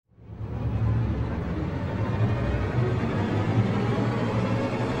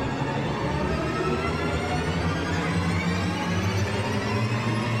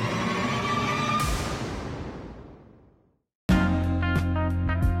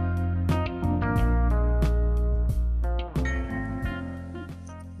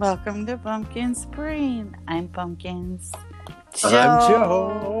Welcome to Pumpkin's Brain. I'm Pumpkins. I'm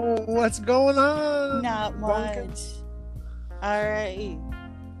Joe. What's going on? Not Pumpkin? much. All right.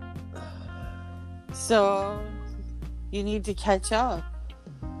 So, you need to catch up.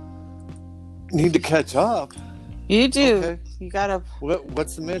 Need to catch up? You do. Okay. You gotta.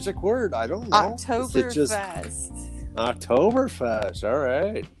 What's the magic word? I don't know. Oktoberfest. Oktoberfest. All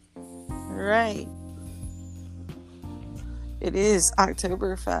right. Right. It is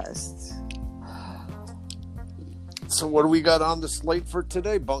Oktoberfest. So what do we got on the slate for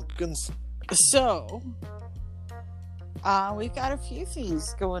today, Bumpkins? So, we've got a few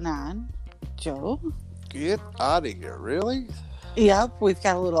things going on, Joe. Get out of here. Really? Yep, we've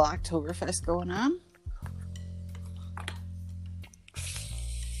got a little Oktoberfest going on.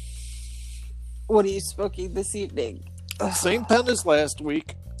 What are you smoking this evening? Same pen as last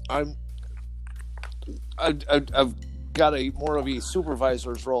week. I've got more of a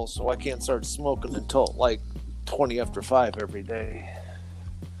supervisor's role, so I can't start smoking until like 20 after 5 every day.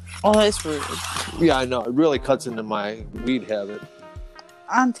 Oh, that's rude. Yeah, I know. It really cuts into my weed habit.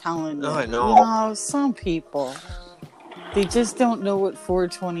 I'm telling you. I know. You know, some people, they just don't know what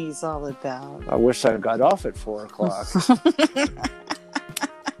 420 is all about. I wish I got off at 4 o'clock.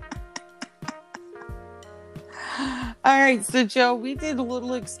 All right, so Joe, we did a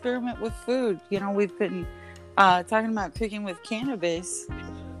little experiment with food. You know, we've been talking about cooking with cannabis.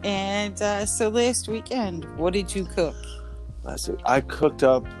 And so last weekend, what did you cook? I cooked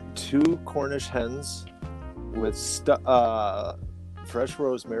up 2 Cornish hens with fresh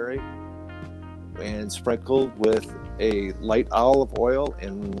rosemary and sprinkled with a light olive oil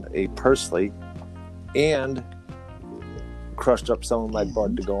and a parsley and crushed up some of my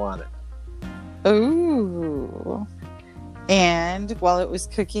bud to go on it. Ooh. And while it was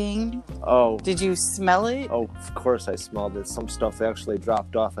cooking, did you smell it? Oh, of course I smelled it. Some stuff actually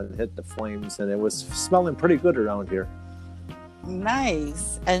dropped off and hit the flames, and it was smelling pretty good around here.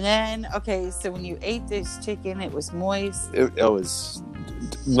 Nice. And then, okay, so when you ate this chicken, it was moist. It was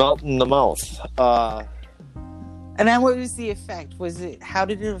melting in the mouth. And then what was the effect? How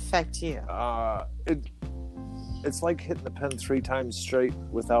did it affect you? It's like hitting the pen 3 times straight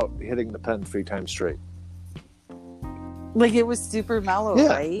without hitting the pen 3 times straight. Like it was super mellow, yeah,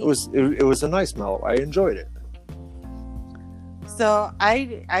 right? It was a nice mellow. I enjoyed it. So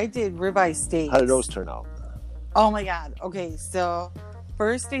I did ribeye steaks. How did those turn out? Oh my god. Okay, so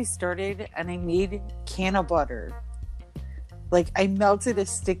first I started and I made can of butter. Like I melted a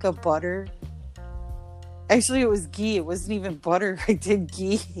stick of butter. Actually, it was ghee. It wasn't even butter. I did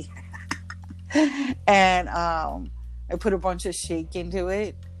ghee. And I put a bunch of shake into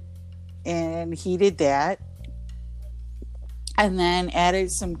it and heated that. And then added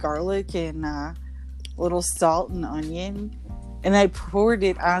some garlic and a little salt and onion. And I poured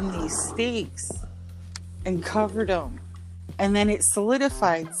it on these steaks and covered them. And then it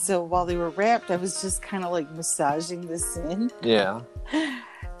solidified. So while they were wrapped, I was just kind of like massaging this in. Yeah.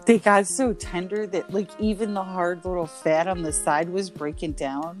 They got so tender that like even the hard little fat on the side was breaking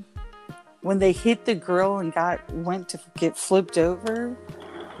down. When they hit the grill and went to get flipped over,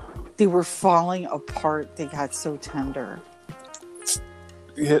 they were falling apart. They got so tender.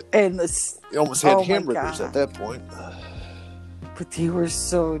 And you almost had hamburgers at that point. But they were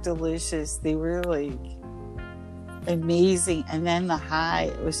so delicious. They were like amazing. And then the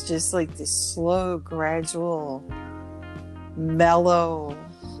high, it was just like this slow, gradual, mellow.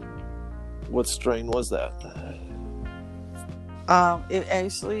 What strain was that? It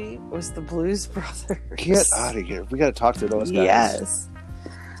actually was the Blues Brothers. Get out of here. We got to talk to those guys. Yes.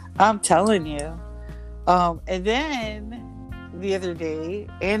 I'm telling you. And then the other day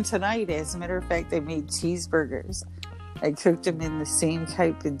and tonight, as a matter of fact, I made cheeseburgers. I cooked them in the same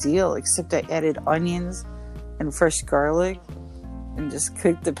type of deal, except I added onions and fresh garlic and just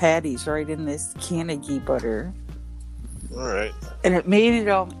cooked the patties right in this can of ghee butter. All right. And it made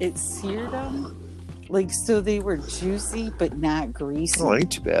it seared them. Like, so they were juicy, but not greasy. Oh,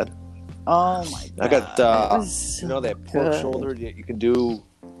 ain't too bad. Oh, my God. I got, that pork shoulder you can do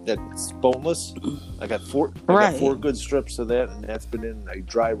that's boneless. I got 4 good strips of that, and that's been in a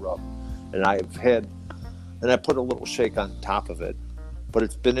dry rub. And I put a little shake on top of it. But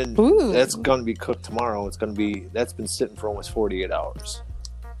it's been in, that's going to be cooked tomorrow. That's been sitting for almost 48 hours.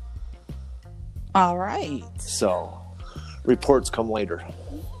 All right. So, reports come later.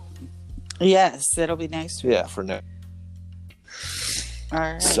 Yes, that'll be next week. Yeah, for next. All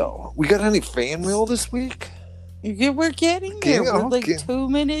right. So, we got any fan mail this week? We're getting there. We're like 2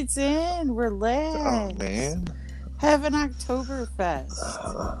 minutes in. Relax. Oh, man. Have an Oktoberfest.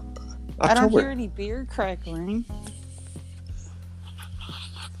 I don't hear any beer crackling.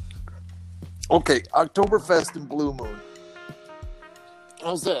 Okay, Oktoberfest and Blue Moon.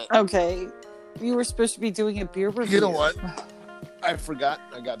 How's that? Okay. You were supposed to be doing a beer review. You know what? I forgot.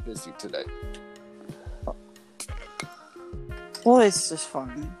 I got busy today. Well, it's just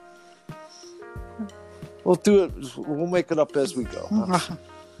fun. We'll do it. We'll make it up as we go. Huh?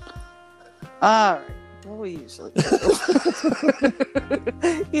 All right. Well, we usually do.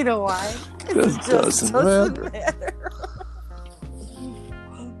 You know why? It just doesn't matter.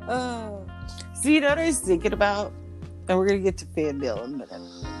 So you know what I was thinking about? And we're going to get to fan mail in a minute.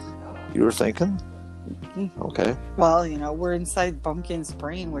 You were thinking? Okay. Well, you know, we're inside Bumpkin's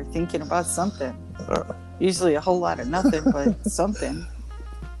brain. We're thinking about something. Usually a whole lot of nothing, but something.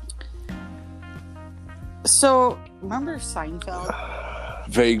 So, remember Seinfeld?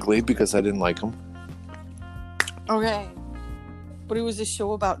 Vaguely, because I didn't like him. Okay. But it was a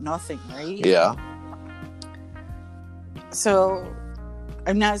show about nothing, right? Yeah. So,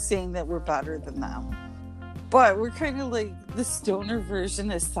 I'm not saying that we're better than them. But we're kind of like the stoner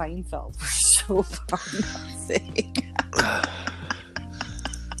version of Seinfeld. We're so about nothing.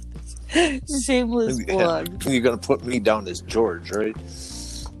 Shameless plug. You're going to put me down as George, right?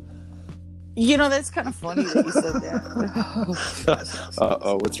 You know, that's kind of funny that you said that.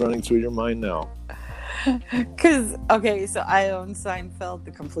 Uh-oh, what's running through your mind now? Because, okay, so I own Seinfeld,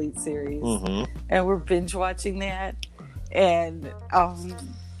 the complete series. Mm-hmm. And we're binge watching that. And,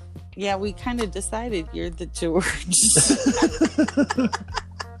 yeah, we kind of decided you're the George.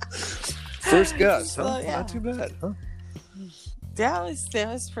 First guess, huh? So, yeah. Not too bad, huh? That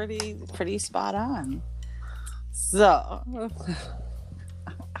was pretty spot on. So,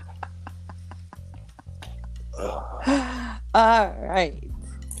 all right.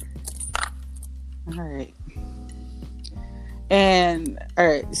 And all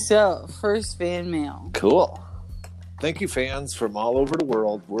right, so first fan mail. Cool. Thank you, fans from all over the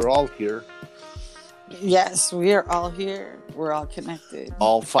world. We're all here. Yes, we are all here. We're all connected.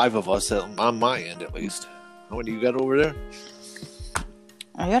 All 5 of us, on my end at least. How many you got over there?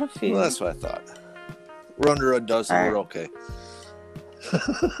 I got a few. Well, that's what I thought. We're under a dozen. Right. We're okay.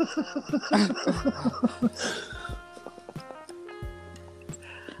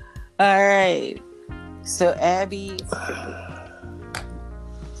 All right. So Abby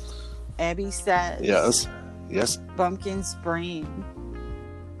says, yes. Bumpkin's brain.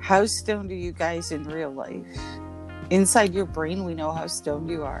 How stoned are you guys in real life? Inside your brain, we know how stoned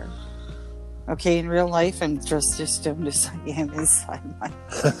you are. Okay, in real life, I'm just as stoned as I am inside my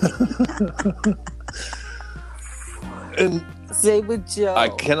brain. And same with Joe. I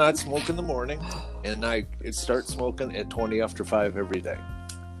cannot smoke in the morning, and I start smoking at 20 after 5 every day.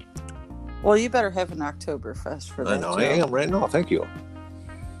 Well, you better have an Oktoberfest for that. I know, Joe. I am right now. Thank you.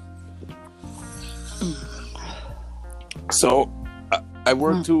 So, I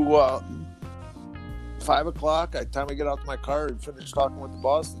work to 5 o'clock. By the time I get out to my car and finish talking with the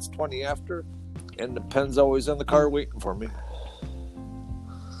boss, it's 20 after, and the pen's always in the car waiting for me.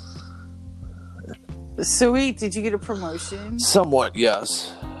 So wait, did you get a promotion? Somewhat,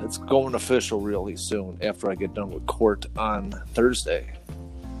 yes. It's going official really soon after I get done with court on Thursday.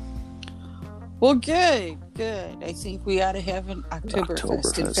 Well, good. I think we ought to have an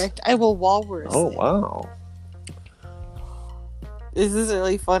Oktoberfest. In fact, I will walrus. Oh, wow. This is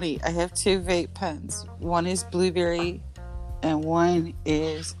really funny. I have 2 vape pens. One is blueberry and one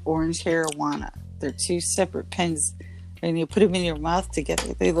is orange marijuana. They're 2 separate pens. And you put them in your mouth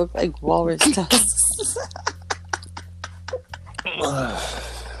together. They look like walrus tusks.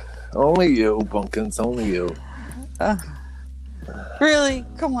 Only you, Bumpkins. Only you. Really?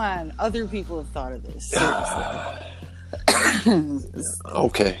 Come on. Other people have thought of this. Seriously.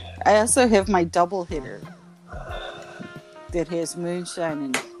 Okay. I also have my double hitter that has moonshine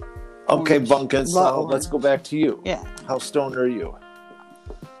and okay, Bumpkins. So let's go back to you. Yeah. How stoned are you?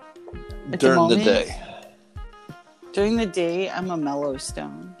 During the day. During the day, I'm a mellow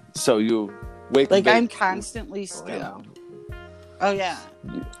stone. So you wake like I'm constantly stoned. Oh yeah.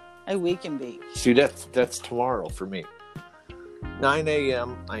 I wake and bake. See, that's tomorrow for me. 9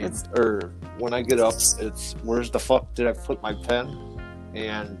 a.m. Or when I get up, it's where's the fuck did I put my pen?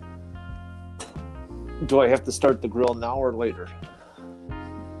 And do I have to start the grill now or later?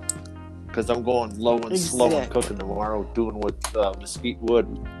 Because I'm going low and slow and cooking tomorrow, doing with mesquite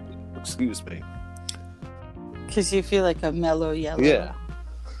wood. Excuse me. Because you feel like a mellow yellow. Yeah.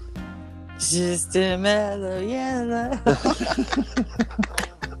 Just a mellow yellow.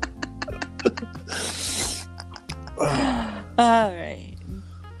 All right.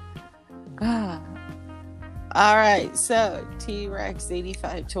 All right. So T-Rex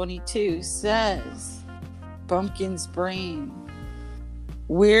 8522 says, Bumpkin's brain.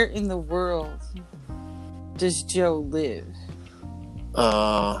 Where in the world does Joe live?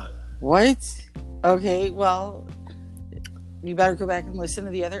 What? Okay, well, you better go back and listen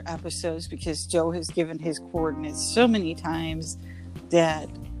to the other episodes because Joe has given his coordinates so many times that,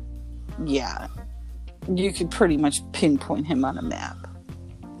 yeah, you could pretty much pinpoint him on a map.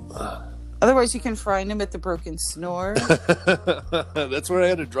 Otherwise, you can find him at the Broken Snore. That's where I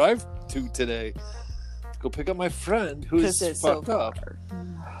had to drive to today. Go pick up my friend who's fucked up.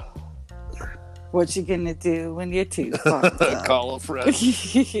 What you gonna do when you're too fucked up? Call a friend.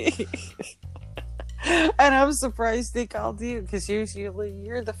 And I'm surprised they called you because usually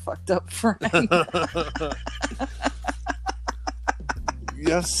you're the fucked up friend.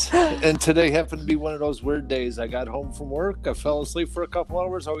 Yes, and today happened to be one of those weird days. I got home from work, I fell asleep for a couple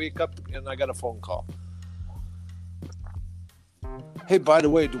hours, I wake up and I got a phone call. Hey, by the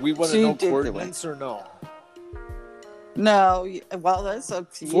way, do we want to know coordinates or no? No, well, that's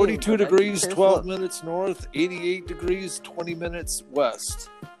up to you. 42 degrees, 12 minutes north, 88 degrees, 20 minutes west.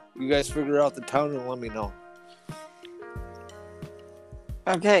 You guys figure out the town and let me know.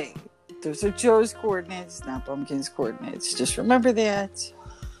 Okay. Those are Joe's coordinates, not Bumpkin's coordinates. Just remember that.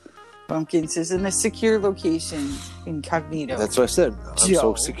 Bumpkin's is in a secure location, incognito. That's what I said. I'm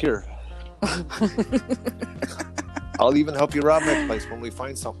so secure. I'll even help you rob my place. When we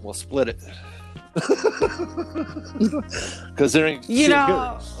find something, we'll split it. Because there ain't shit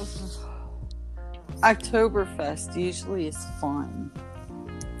here. Oktoberfest usually is fun.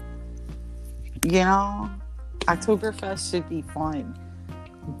 You know, Oktoberfest should be fun.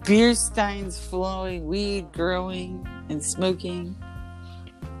 Beer steins flowing, weed growing and smoking.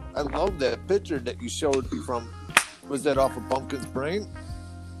 I love that picture that you showed from, was that off of Bumpkin's Brain?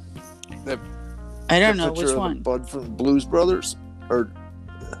 I don't know which one. Bud from Blues Brothers?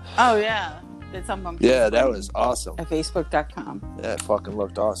 Oh yeah, it's on Bumpkin's Yeah, Brain that was awesome. at Facebook.com. That fucking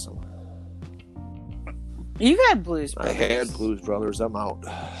looked awesome. You had Blues Brothers. I had Blues Brothers. I'm out.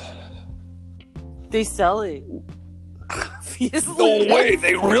 They sell it. No way,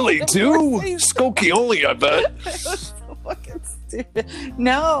 they really do? Skokie only, I bet. It was so fucking stupid.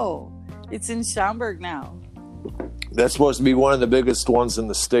 No, it's in Schaumburg now. That's supposed to be one of the biggest ones in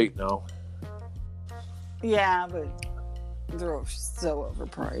the state now. Yeah, but they're so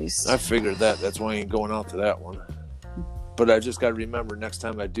overpriced. I figured that. That's why I ain't going out to that one. But I just got to remember next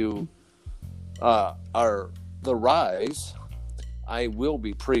time I do the Rise, I will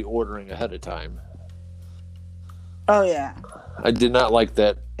be pre-ordering ahead of time. Oh, yeah. I did not like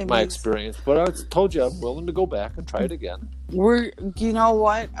that, experience, but I told you I'm willing to go back and try it again. You know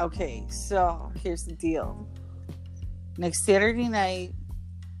what? Okay, so here's the deal. Next Saturday night,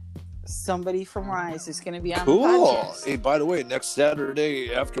 somebody from Rise is going to be on the podcast. Hey, by the way, next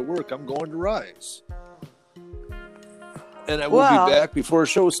Saturday after work, I'm going to Rise. And I will be back before a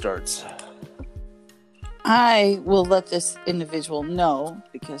show starts. I will let this individual know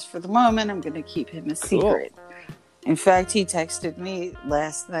because for the moment, I'm going to keep him a secret. In fact, he texted me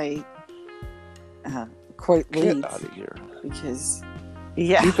last night quite late. Get out of here. Because,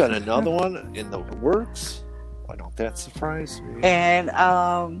 yeah. You got another one in the works? Why don't that surprise me? And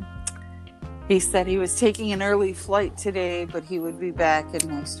he said he was taking an early flight today, but he would be back, and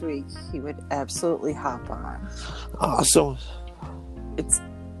next week he would absolutely hop on. Awesome.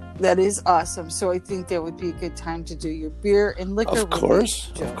 That is awesome. So I think that would be a good time to do your beer and liquor. Of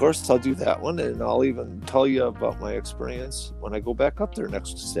course, I'll do that one, and I'll even tell you about my experience when I go back up there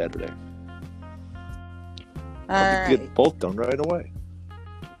next Saturday. I'll get both done right away.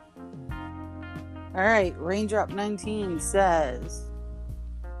 All right, Raindrop 19 says,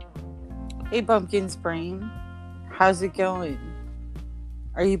 "Hey, Bumpkin's Brain, how's it going?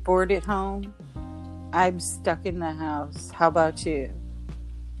 Are you bored at home? I'm stuck in the house. How about you?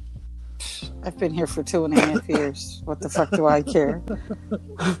 I've been here for 2.5 years. What the fuck do I care?"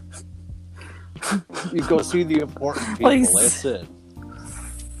 You go see the important people. That's it.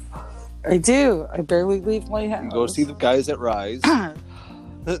 I do. I barely leave my house. You go see the guys at Rise.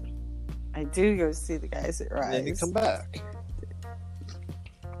 I do go see the guys at Rise. And then you come back.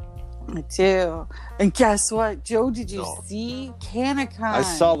 I do. And guess what, Joe? Did you see CannaCon? I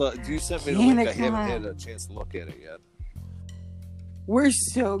saw you sent me the link. I haven't had a chance to look at it yet. We're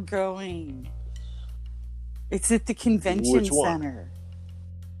so going. It's at the convention center.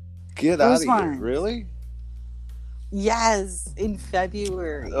 Get out of here. Really? Yes, in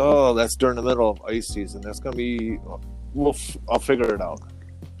February. Oh, that's during the middle of ice season. That's going to be... I'll figure it out.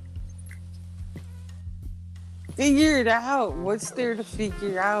 Figure it out. What's there to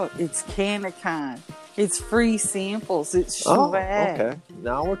figure out? It's CannaCon. It's free samples. It's swag. Oh, okay.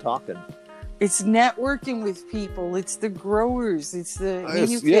 Now we're talking. It's networking with people. It's the growers. It's the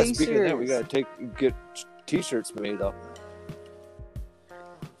manufacturers. Yeah, speaking of that, we got to get T-shirts made up.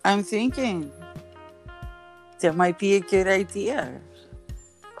 I'm thinking that might be a good idea.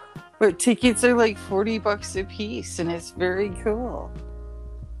 But tickets are like $40 a piece, and it's very cool.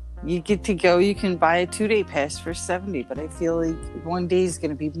 You get to go. You can buy a 2-day pass for $70, but I feel like 1 day is going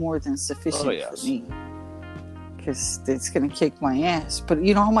to be more than sufficient for me. Because it's going to kick my ass. But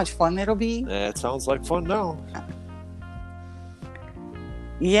you know how much fun that'll be? That sounds like fun now.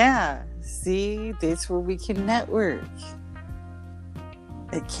 Yeah. See, that's where we can network.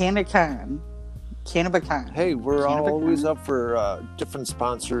 At Canabacon. Hey, we're always up for different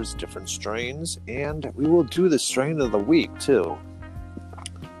sponsors, different strains, and we will do the strain of the week, too.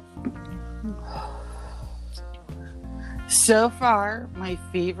 So far, my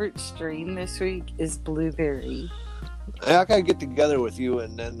favorite strain this week is blueberry. I gotta get together with you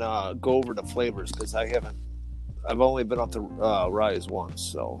and then go over the flavors because I've only been up to Rise once,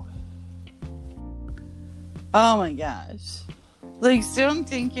 so. Oh my gosh! Like, so I'm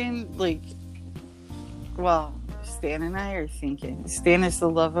thinking, like, well, Stan and I are thinking. Stan is the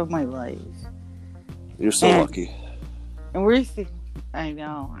love of my life. You're so lucky. And we're I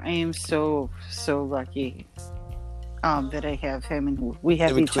know. I am so lucky. That I have him and we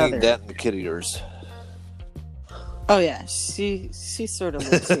have each other. In between that and the kid eaters. Oh yeah, she sort of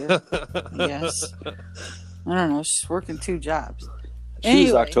lives here. Yes. I don't know. She's working 2 jobs.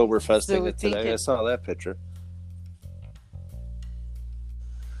 She's Oktoberfesting it today. I saw that picture.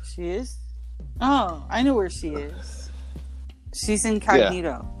 She is? Oh, I know where she is. She's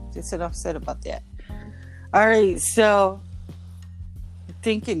incognito. Yeah. Just enough said about that. All right, so I'm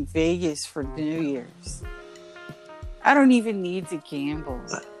thinking Vegas for New Year's. I don't even need to gamble.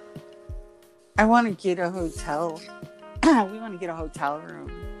 I want to get a hotel. We want to get a hotel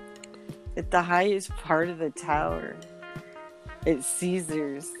room at the highest part of the tower at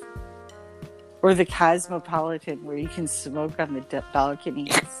Caesars or the Cosmopolitan, where you can smoke on the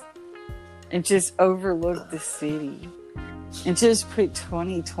balconies and just overlook the city and just put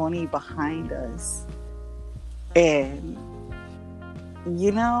 2020 behind us. And,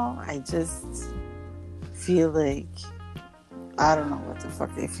 you know, I just feel like, I don't know what the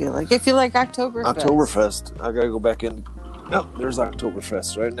fuck they feel like. I feel like Oktoberfest. Oktoberfest. I gotta go back in. No, there's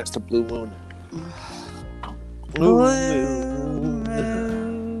Oktoberfest right next to Blue Moon. Blue Moon.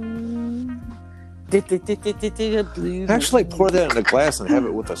 Actually, pour that in a glass and have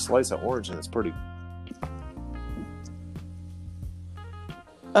it with a slice of orange, and it's pretty.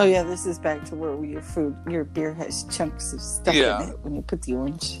 Oh yeah, this is back to where your beer has chunks of stuff in it when you put the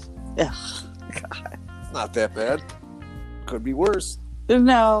orange. Ugh, God. Not that bad. Could be worse.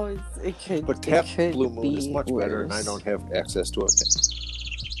 No, it could. But tap Blue Moon is much better, and I don't have access to it.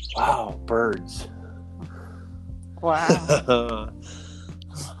 Wow, birds. Wow.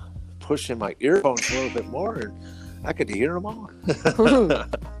 Pushing my earphones a little bit more, and I could hear them all.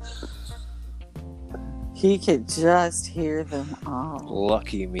 He could just hear them all.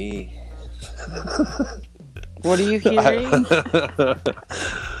 Lucky me. What are you hearing?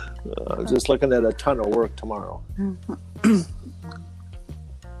 I'm just looking at a ton of work tomorrow.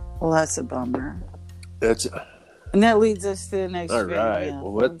 Well, that's a bummer. And that leads us to the next. All right.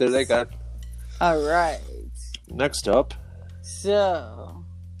 Well, what do they got? All right. Next up. So,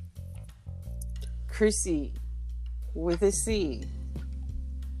 Chrissy, with a C,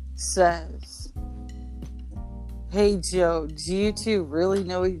 says, "Hey Joe, do you two really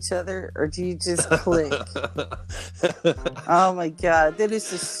know each other, or do you just click?" Oh my God, that is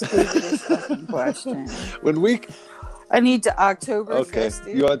the stupidest fucking question. I need to Oktoberfest.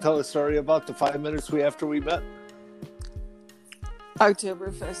 Okay, you want to tell a story about the 5 minutes after we met?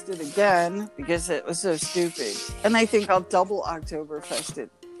 Oktoberfest it again because it was so stupid, and I think I'll double Oktoberfest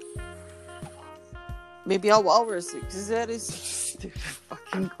it. Maybe I'll walrus it because that is a stupid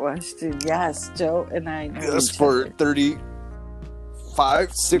fucking question. Yes, Joe and I know yes, for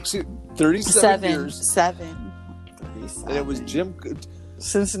 35, 60, 37 years. 37. And it was gym.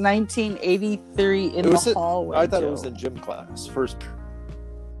 Since 1983 in the hallway. I thought it was in gym class. First.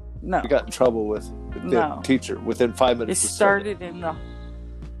 No. We got in trouble with the teacher within 5 minutes. It started in the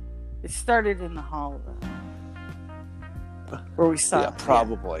hallway. Where we saw. Yeah,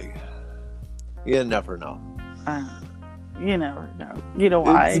 probably. You never know. You never know. You know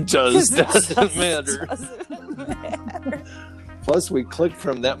why? It doesn't matter. Doesn't matter. Plus, we clicked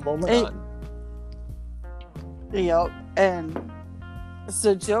from that moment on. Yep. And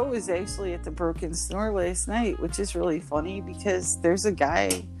so Joe was actually at the Broken Snore last night, which is really funny because there's a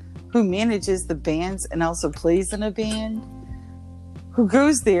guy who manages the bands and also plays in a band. who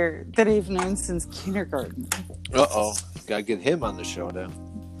goes there that I've known since kindergarten. Gotta get him on the show now.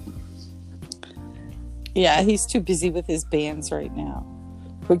 Yeah, he's too busy with his bands right now.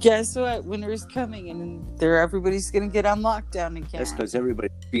 But guess what? Winter's coming, and everybody's gonna get on lockdown again. That's because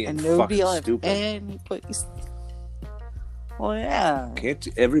everybody's being and nobody fucking stupid. Any place. Well, yeah. Can't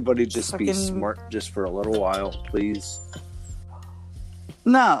everybody just be smart just for a little while, please?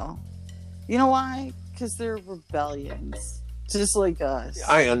 No. You know why? Because they're rebellions, just like us.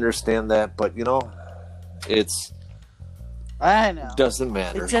 I understand that, but it's. I know. Doesn't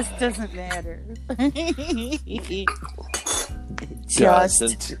matter. It just doesn't matter. It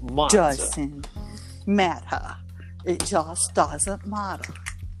doesn't matter. It just doesn't matter.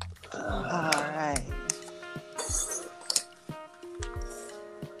 All right.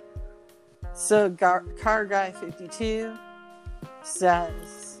 So, Car Guy 52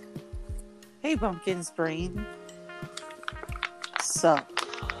 says, "Hey, Bumpkin's Brain. Sup?"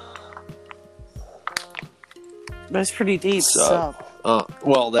 That's pretty deep. Sup?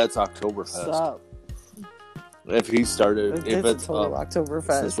 Well, that's Oktoberfest. Sup? If he started, if it's total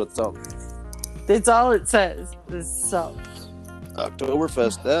Oktoberfest, this is what's up. That's all it says. Is sup?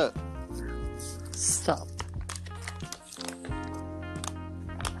 Oktoberfest. That. Sup?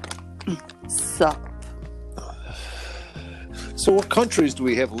 Sup? So, what countries do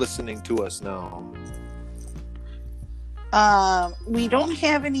we have listening to us now? We don't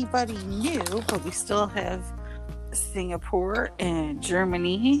have anybody new, but we still have Singapore and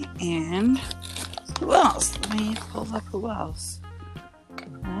Germany and who else? Let me pull up who else.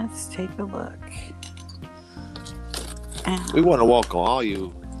 Let's take a look. We want to welcome all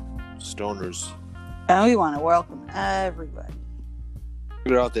you stoners. And we want to welcome everybody.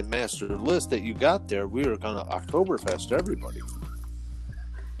 Figure out that master list that you got there. We are going to Oktoberfest everybody.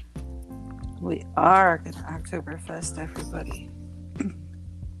 We are going to Oktoberfest everybody.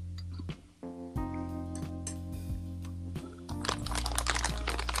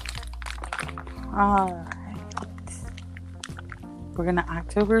 All right. We're going to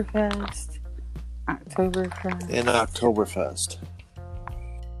Oktoberfest. And Oktoberfest.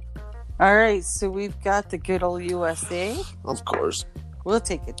 All right, so we've got the good old USA. Of course. We'll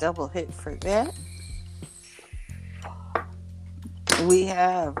take a double hit for that. We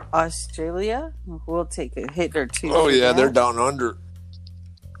have Australia. We'll take a hit or two. Oh, yeah, they're down under.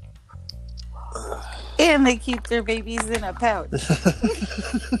 And they keep their babies in a pouch.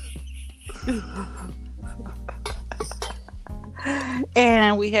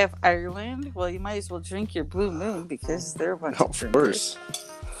 And we have Ireland. Well, you might as well drink your Blue Moon because they're a bunch of drinkers. Of course.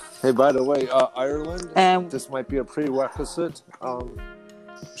 Hey, by the way, Ireland, this might be a prerequisite.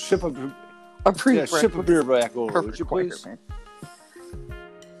 Ship a beer back over, would you please?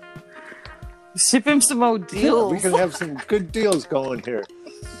 Ship him some more deals. Yeah, we can have some good deals going here.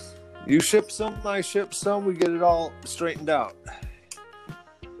 You ship some, I ship some, we get it all straightened out.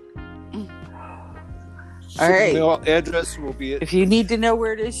 All right. Email address will be it. If you need to know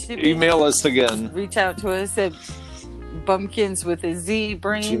where to ship it, email us again. Reach out to us at bumpkins with a Z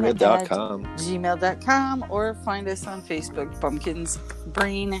brain gmail.com or find us on Facebook, Bumpkins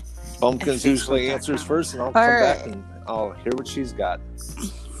Brain. Bumpkins usually answers first, and I'll come back and I'll hear what she's got.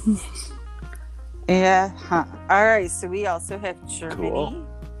 Yeah. Huh. All right. So we also have Germany. Cool.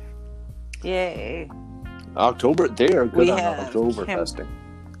 Yay. October. They are good on Oktoberfesting.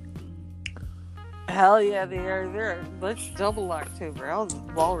 Hell yeah, they are. Let's double October. I'll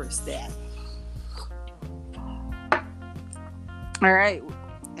walrus that. All right.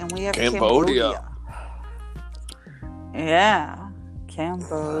 And we have Cambodia. Yeah.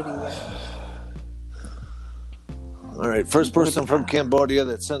 Cambodia. All right. First person from Cambodia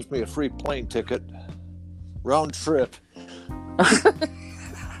that sends me a free plane ticket, round trip,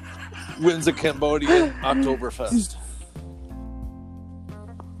 wins a Cambodian Oktoberfest.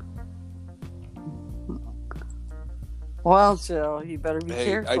 Well, Joe, you better be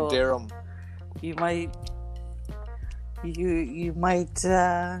careful. I dare him. You might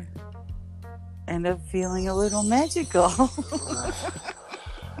end up feeling a little magical.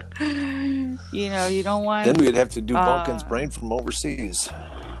 You don't want. Then we'd have to do Bumpkin's Brain from overseas.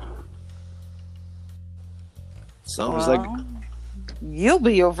 Sounds like you'll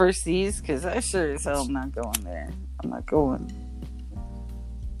be overseas because I sure as hell am not going there. I'm not going.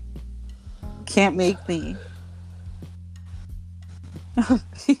 Can't make me.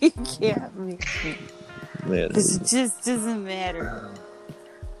 You can't make me. Because it just doesn't matter.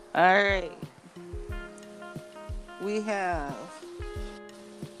 All right. We have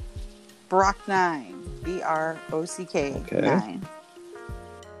Brock 9. BROCK 9.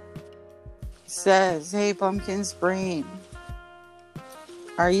 Says, hey, Bumpkin's Brain.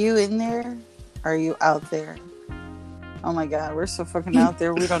 Are you in there? Are you out there? Oh my God, we're so fucking out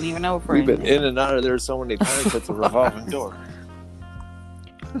there. We don't even know if we're We've been in and out of there so many times. It's a revolving door.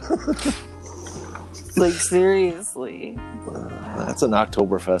 Like, seriously. That's an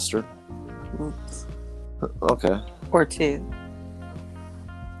Oktoberfester. Oops. Okay. Or two.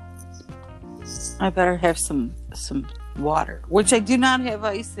 I better have some water, which I do not have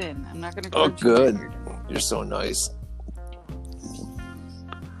ice in. I'm not going to go. Oh, good. You're so nice.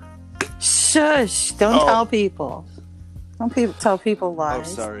 Shush! Don't tell people. Don't tell people lies.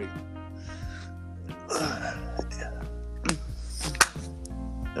 I'm sorry.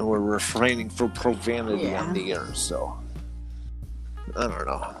 And we're refraining from profanity on the air, so I don't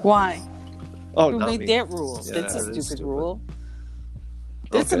know. Why? Oh, who made that rule? Yeah, That's a stupid rule.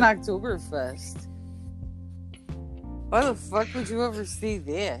 Okay. It's an Oktoberfest. Why the fuck would you ever see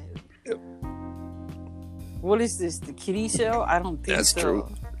that? Yep. What is this? The Kitty Show? I don't think That's so. true.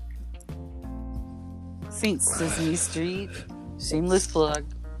 St. Sesame Street. Shameless plug.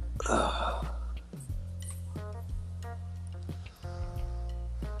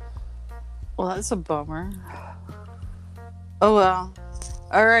 Well, that's a bummer. Oh well.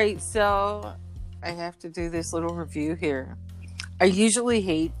 Alright, so I have to do this little review here. I usually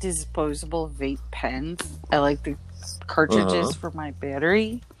hate disposable vape pens. I like the cartridges for my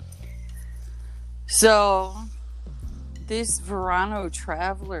battery. So this Verano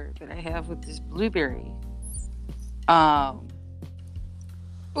Traveler that I have with this blueberry. I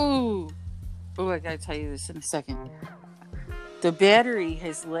gotta tell you this in a second. The battery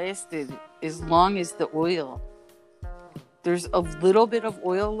has lasted as long as the oil. There's a little bit of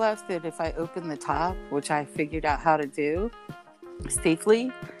oil left that if I open the top, which I figured out how to do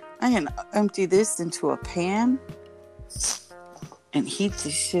safely, I can empty this into a pan and heat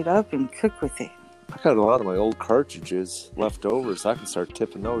this shit up and cook with it. I got a lot of my old cartridges left over, so I can start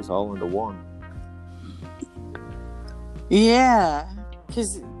tipping those all into one. Yeah,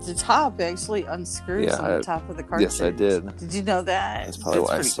 because the top actually unscrews on the top of the cartridge. Yes, I did. Did you know that? That's probably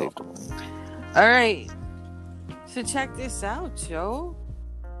why I saved them. All right. So check this out, Joe.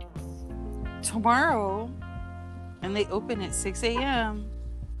 Tomorrow, and they open at 6 a.m.,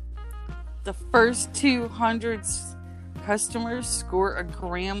 the first 200 customers score a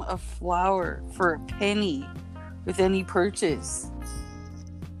gram of flour for a penny with any purchase.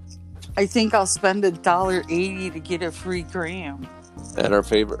 I think I'll spend $1.80 to get a free gram. At our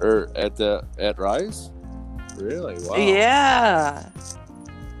favorite, or at Rise? Really? Wow. Yeah.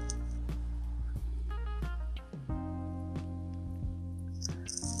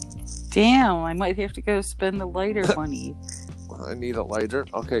 Damn, I might have to go spend the lighter money. I need a lighter.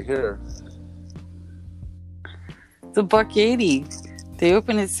 Okay, here. The $1.80. They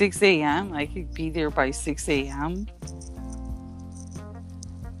open at 6 a.m. I could be there by 6 a.m.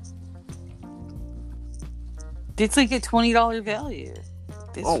 It's like a $20 value.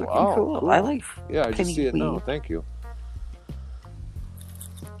 That's fucking cool. Cool. I like. Yeah, I just see it weed. now. Thank you.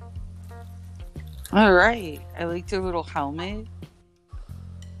 All right. I like the little helmet.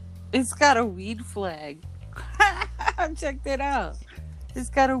 It's got a weed flag. Check that out. It's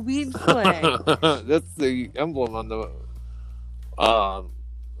got a weed flag. That's the emblem on the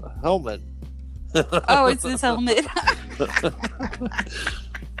helmet. Oh, it's this helmet.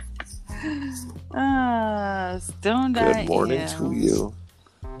 Stoned. Good morning to you.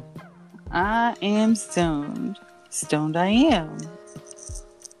 I am stoned. Stoned I am.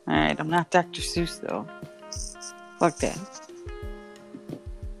 Alright, I'm not Dr. Seuss though. Fuck that.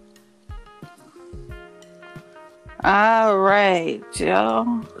 Alright,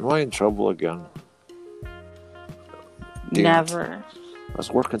 Joe. Am I in trouble again? Damn Never. It. I was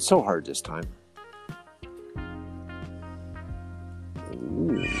working so hard this time.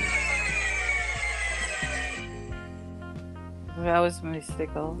 Ooh. That was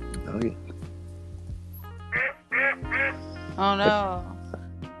mystical. Oh, yeah. Oh no.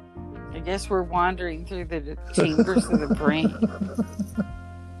 I guess we're wandering through the chambers of the brain.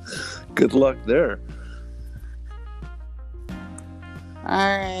 Good luck there.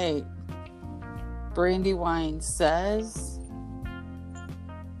 Alright. Brandywine says,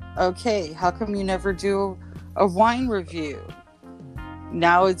 okay, how come you never do a wine review?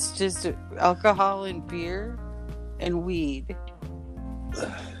 Now it's just alcohol and beer and weed.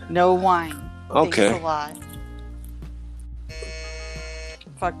 No wine. Okay. Thanks a lot.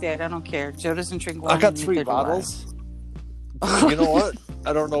 Fuck that. I don't care. Joe doesn't drink wine. I got 3 bottles. You know what?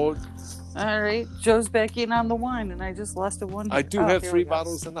 I don't know. All right. Joe's back in on the wine, and I just lost a one. I do have 3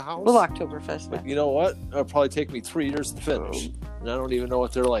 bottles in the house. Well, Oktoberfest. But you know what? It'll probably take me 3 years to finish. And I don't even know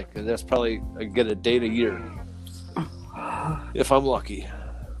what they're like. And that's probably, I get a date a year. If I'm lucky.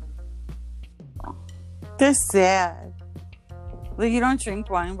 That's sad. Like, you don't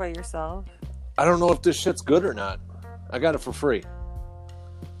drink wine by yourself? I don't know if this shit's good or not. I got it for free.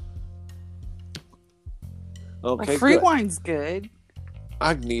 Okay, free good. Wine's good.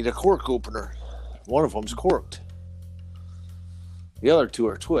 I need a cork opener. One of them's corked. The other two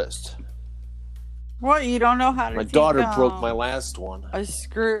are twist. What? You don't know how to? My daughter broke my last one. A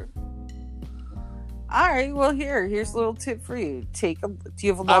screw. All right. Well, here's a little tip for you. Do you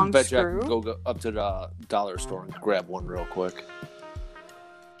have a long screw? I bet you I can go up to the dollar store and grab one real quick.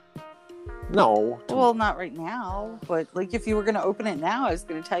 No. Well, not right now. But like, if you were going to open it now, I was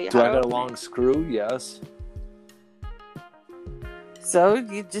going to tell you how. Do I got a long screw? Yes. So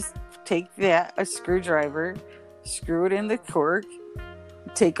you just take a screwdriver, screw it in the cork,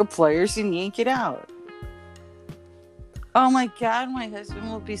 take a pliers and yank it out. Oh my God, my husband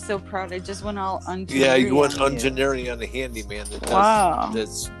will be so proud. I just went all engineering. Yeah, you went engineering on the handyman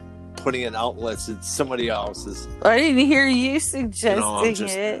that's putting in outlets in somebody else's. I didn't hear you suggesting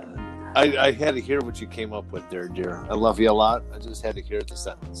it. I had to hear what you came up with there, dear. I love you a lot. I just had to hear the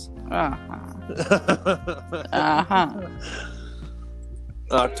sentence.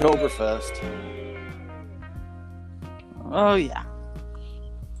 Oktoberfest. Oh, yeah.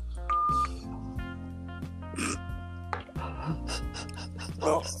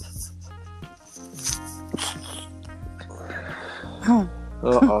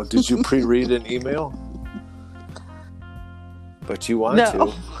 Uh-oh. Did you pre-read an email? But you want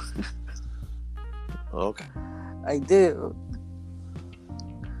to. Okay. I do.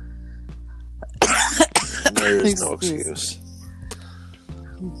 There is no excuse.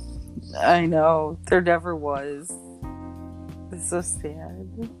 I know. There never was. It's so sad.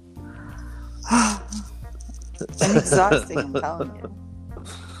 And exhausting, I'm telling you.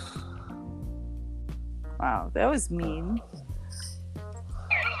 Wow, that was mean.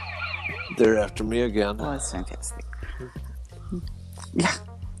 They're after me again. Oh, that's fantastic. Yeah.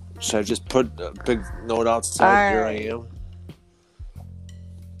 Should I just put a big note outside? Here I am.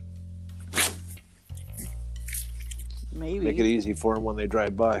 Maybe. Make it easy for them when they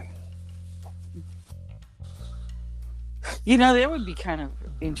drive by. You know, that would be kind of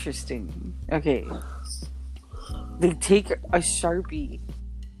interesting. Okay. They take a Sharpie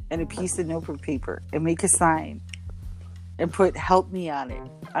and a piece of notebook paper and make a sign and put "Help me" on it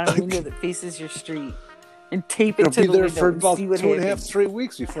on a window that faces your street and tape it to the window for about and see what 2.5, 3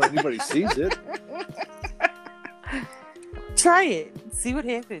 weeks before anybody sees it. Try it. See what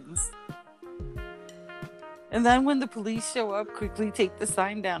happens. And then when the police show up, quickly take the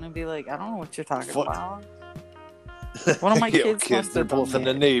sign down and be like, I don't know what you're talking about. One of my kids must they're both in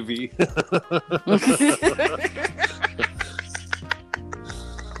the Navy.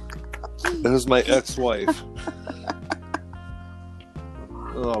 That was my ex-wife.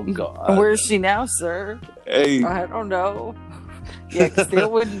 Oh, God. And where is she now, sir? Hey. I don't know. Yeah, because they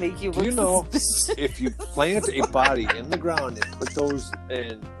wouldn't make you look. You know, if you plant a body in the ground and put those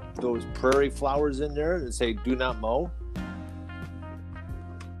prairie flowers in there and say, do not mow.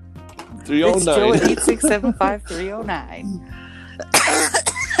 309. It's Joe at 8675309.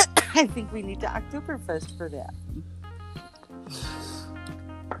 I think we need to Oktoberfest for that.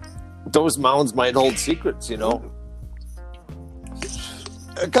 Those mounds might hold secrets, you know.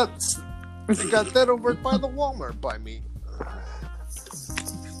 I got that over by the Walmart by me.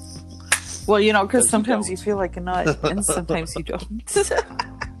 Well, you know, because sometimes you feel like a nut, and sometimes you don't.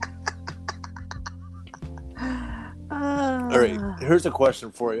 All right, here's a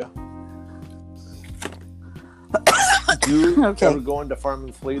question for you. Do you ever go into Farm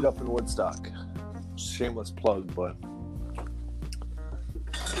and Fleet up in Woodstock? Shameless plug, but...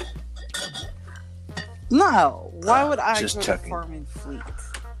 No, why would I just go checking. To Farm and Fleet?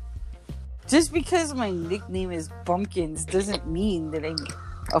 Just because my nickname is Bumpkins doesn't mean that I'm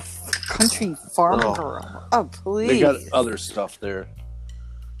a country farm girl. Oh, please. They got other stuff there.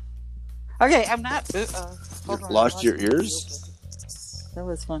 Okay, I'm not... Lost your ears? That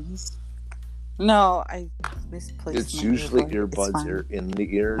was fun. No, I misplaced It's usually earbuds are in the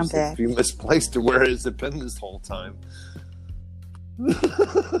ears. If you misplaced it, where has it been this whole time?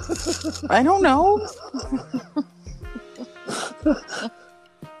 I don't know.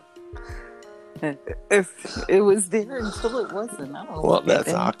 If it was there until it wasn't. I don't know. Well,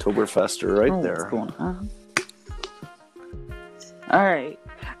 that's Oktoberfester right there. What's going on? All right.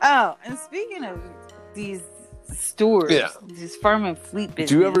 Oh, and speaking of these stores, these Farm and Fleet business.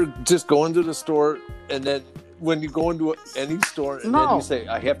 Do you ever just go into the store and then when you go into any store and then you say,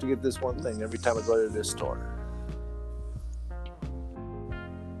 I have to get this one thing every time I go to this store?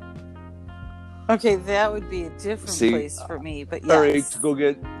 Okay, that would be a different place for me, but yes. All right, to go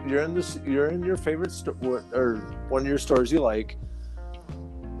get you're in your favorite store or one of your stores you like,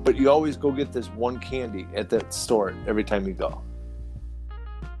 but you always go get this one candy at that store every time you go.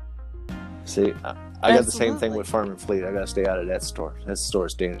 See, I got the same thing with Farm and Fleet. I got to stay out of that store. That store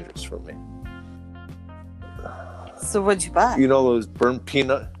is dangerous for me. So what'd you buy? You know those burnt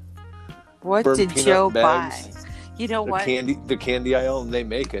peanut. What did Joe buy? You know what? The candy aisle, and they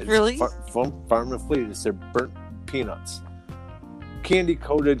make it. Really? Farm and Fleet. It's their burnt peanuts. Candy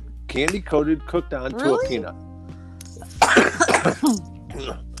coated, cooked onto a peanut.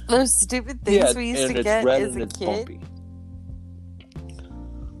 Those stupid things we used to get as a kid. Bumpy.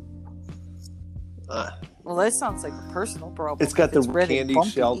 Well, that sounds like a personal problem. It's got the candy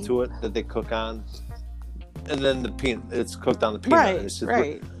shell to it that they cook on, and then the peanut. It's cooked on the peanut. Right, it's just,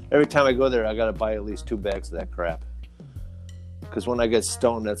 right. Every time I go there, I got to buy at least 2 bags of that crap. Because when I get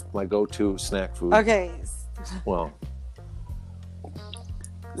stoned, that's my go-to snack food. Okay. Well.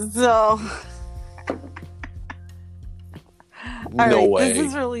 So. No way. This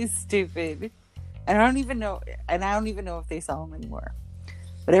is really stupid. And I don't even know if they sell them anymore.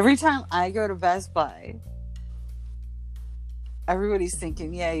 But every time I go to Best Buy, everybody's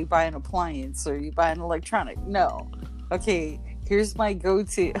thinking, yeah, you buy an appliance or you buy an electronic. No. Okay, here's my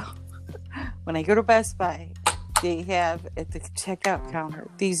go-to. When I go to Best Buy, they have at the checkout counter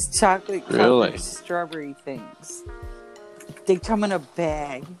these chocolate covered strawberry things. They come in a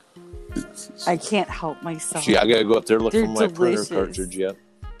bag. I can't help myself. Gee, I gotta go up there looking for my delicious. printer cartridge yet.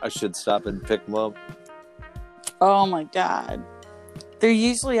 I should stop and pick them up. Oh my god. They're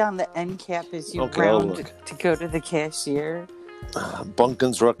usually on the end cap as you round to go to the cashier.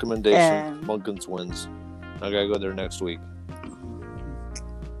 Bunkin's recommendation. Bunkin's wins. I gotta go there next week.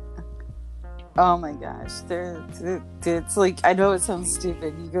 Oh my gosh. It's like, I know it sounds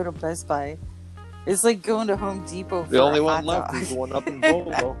stupid. You go to Best Buy. It's like going to Home Depot for the only a one hot left dog. is the one up in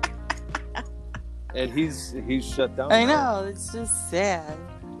Volvo. And he's shut down. I know, it's just sad.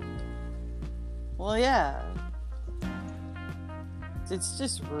 Well, yeah. It's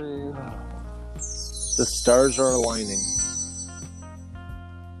just rude. The stars are aligning.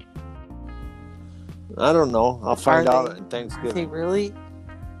 I don't know. I'll find out at Thanksgiving. Okay, really?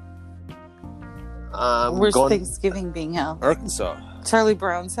 Where's Thanksgiving being held? Arkansas. Charlie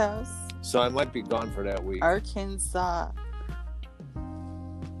Brown's house? So I might be gone for that week. Arkansas.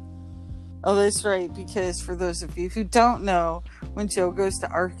 Oh, that's right, because for those of you who don't know, when Joe goes to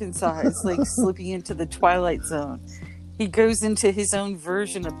Arkansas, it's like slipping into the Twilight Zone. He goes into his own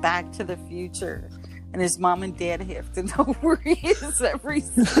version of Back to the Future, and his mom and dad have to know where he is every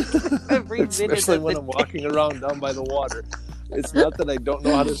minute. Especially when I'm walking around down by the water. It's not that I don't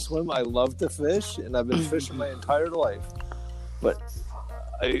know how to swim. I love to fish, and I've been fishing my entire life. But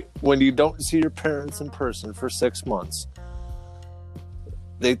when you don't see your parents in person for 6 months,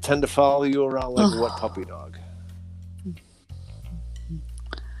 they tend to follow you around like a wet puppy dog.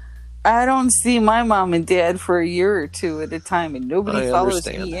 I don't see my mom and dad for a year or two at a time, and nobody follows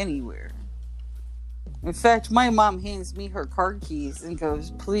me anywhere. In fact, my mom hands me her car keys and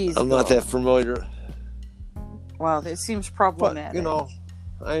goes, please I'm not that familiar. Wow, that seems problematic. But, you know,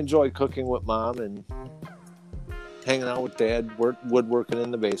 I enjoy cooking with mom and hanging out with dad, woodworking in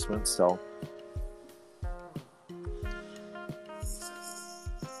the basement, so...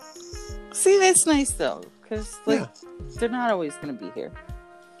 See, that's nice, though, because, they're not always going to be here.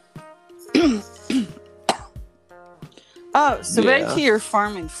 Back to your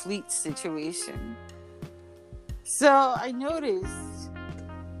Farm and Fleet situation. So, I noticed...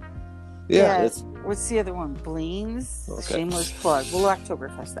 Yeah, what's the other one? Blaine's? Okay. Shameless plug. Well,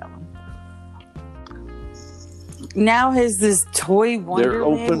 Oktoberfest, that one. Now has this toy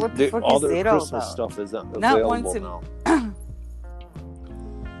Wonderland. They're open. What the fuck all is their that all Christmas about? stuff is available now.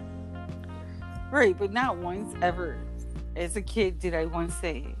 Right, but not once ever as a kid did I once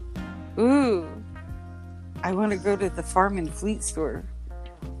say, ooh, I want to go to the Farm and Fleet store.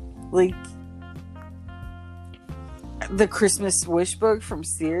 Like the Christmas wish book from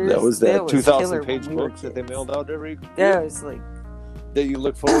Sears. That was that 2,000 page book that they mailed out every year. That was like... That you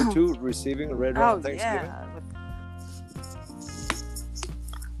look forward to receiving right around Thanksgiving? Yeah.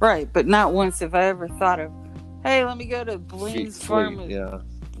 Right, but not once have I ever thought of, hey, let me go to Blaine's Farm and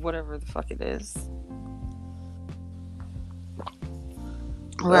whatever the fuck it is.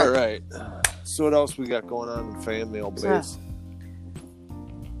 Right. All right. So what else we got going on in fan mail base?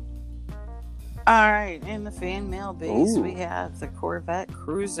 All right, in the fan mail base, we have the Corvette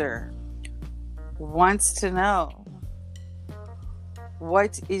Cruiser. Wants to know,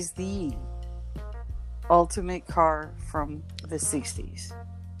 what is the ultimate car from the 60s?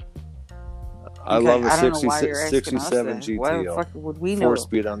 I love a I don't know why 67 GTO. Why the fuck would we know?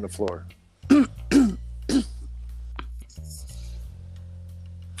 4-speed on the floor.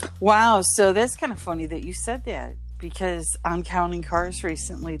 Wow, so that's kind of funny that you said that, because on Counting Cars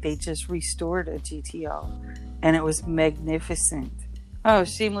recently, they just restored a GTO, and it was magnificent. Oh,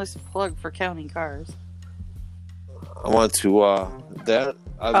 shameless plug for Counting Cars. I want to,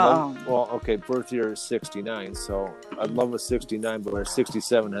 birth year is 69, so I'd love a 69, but our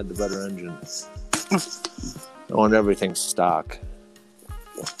 67 had the better engine. I want everything stock.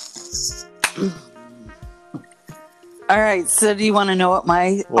 All right, so do you want to know what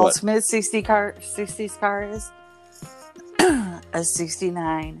my ultimate 60s car is? A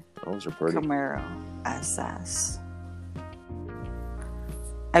 69 Those are pretty. Camaro SS.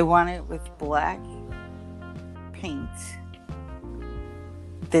 I want it with black paint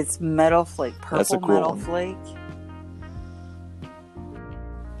that's metal flake, purple metal flake,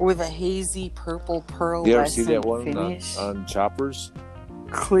 with a hazy purple pearl. You ever see that one on Choppers?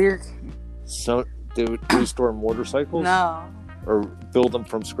 Clear. So they would restore motorcycles? No. Or build them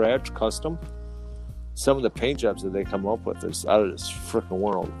from scratch, custom? Some of the paint jobs that they come up with is out of this freaking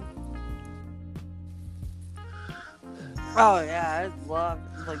world. Oh yeah, I love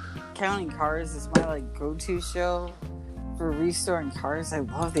Counting Cars is my go-to show for restoring cars. I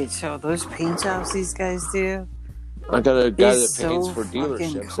love that show. Those paint jobs these guys do. I got a guy that paints so for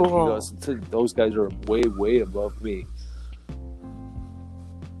dealerships. Cool. And he goes, those guys are way, way above me.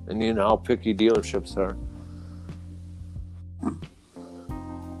 And you know how picky dealerships are.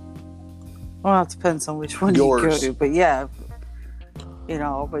 Well, it depends on which one you go to, but yeah,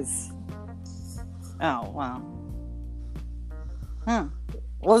 but wow.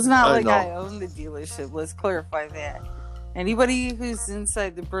 Well, it's not like I own the dealership. Let's clarify that. Anybody who's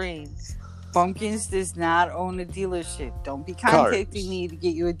inside the brain, Bumpkins does not own a dealership. Don't be contacting me to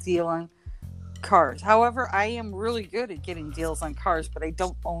get you a deal on cars. However, I am really good at getting deals on cars, but I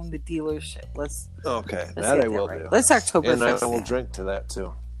don't own the dealership. Let's that I will do. Let's Oktoberfest. And I will drink to that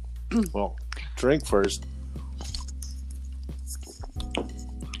too. Well, drink first.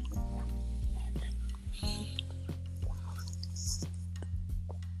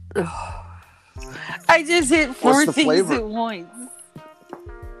 I just hit 4 things flavor? at once.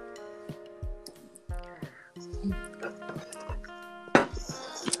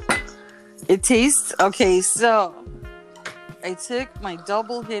 It tastes okay. So I took my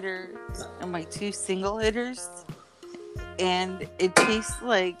double hitter and my 2 single hitters, and it tastes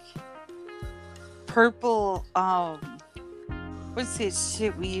like purple. What's that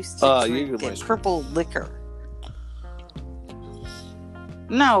shit we used to drink? That purple liquor.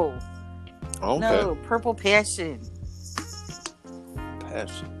 No. Okay. No, Purple Passion.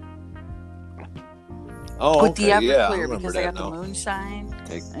 Oh, with the Everclear, because I got the moonshine.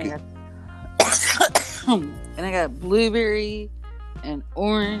 And I got blueberry and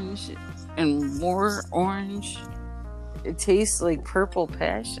orange and more orange. It tastes like Purple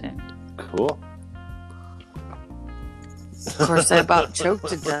Passion. Cool. Of course, I about choked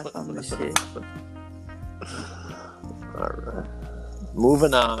to death on this shit. All right.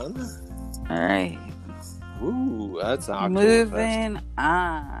 Moving on. All right. Ooh, that's awkward. Moving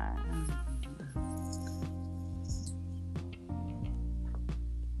on.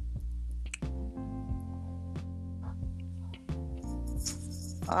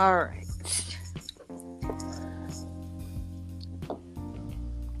 All right.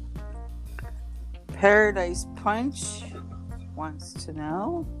 Paradise Punch wants to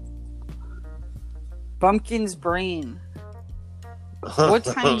know. Bumpkin's Brain. What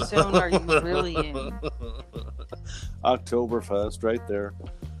time zone are you really in? Oktoberfest, right there.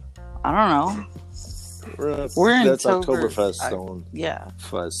 I don't know. We're in that's Oktoberfest zone. Yeah.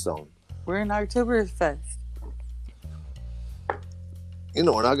 Fest zone. We're in Oktoberfest. You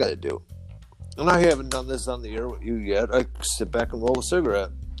know what I got to do? And I haven't done this on the air with you yet. I sit back and roll a cigarette.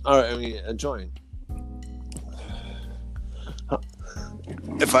 A joint.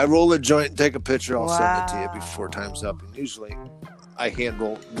 If I roll a joint and take a picture, I'll send it to you before time's up. And usually I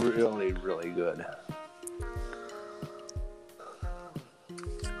handle really, really good.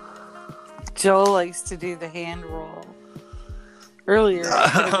 Joe likes to do the hand roll. Earlier,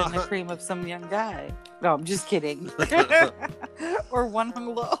 it could have been the cream of some young guy. No, I'm just kidding. Or one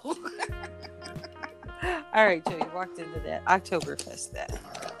hung low. All right, Joe, you walked into that. Oktoberfest that.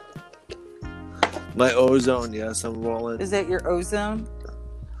 My ozone, yes, I'm rolling. Is that your ozone?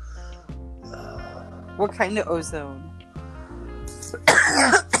 What kind of ozone?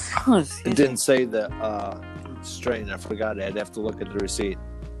 It didn't say the strain. I forgot it. I'd have to look at the receipt.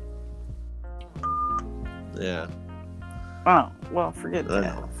 Yeah. Oh, well, forget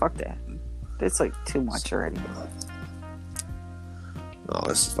that. Fuck that. It's like too much already. Oh,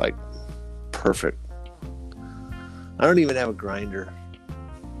 this is like perfect. I don't even have a grinder.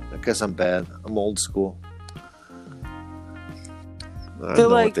 I guess I'm bad. I'm old school. I don't know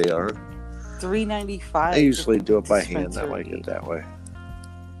what they are. $3.95. I usually do it by hand. I like it that way.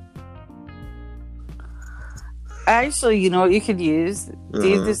 Actually, you know what you could use?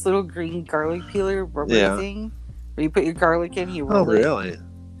 They have this little green garlic peeler rubber thing where you put your garlic in, you roll it. Oh, really?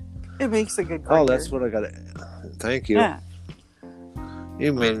 It makes a good grinder. Oh, that's what I got. Thank you. Yeah.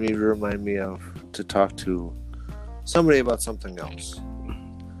 You made me remind me to talk to somebody about something else.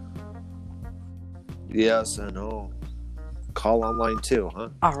 Yes, I know. Call online too, huh?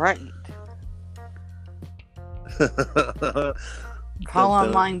 All right. Call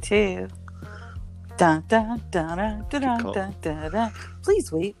online too. Dun, dun, dun, dun, dun, dun, dun, dun.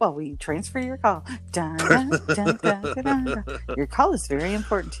 Please wait while we transfer your call. Dun, dun, dun, dun, dun, dun. Your call is very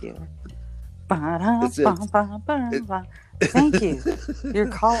important to you. Thank you. Your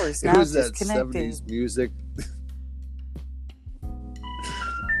call is now disconnected. That 70s music.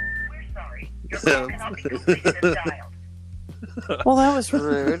 We're sorry. Your call cannot be completed as dialed. Well, that was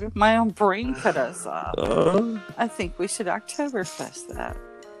rude. My own brain cut us off. I think we should Oktoberfest that.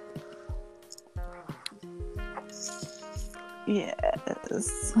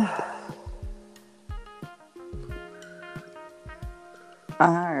 Yes.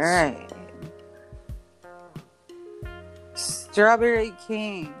 All right. Strawberry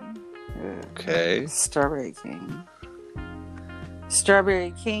King. Okay. Strawberry King.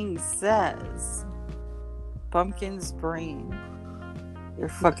 Strawberry King says, Pumpkin's brain. You're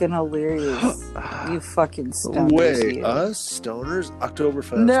fucking hilarious. You fucking stoners. Wait, you. Us? Stoners?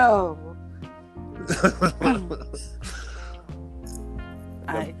 Oktoberfest? No.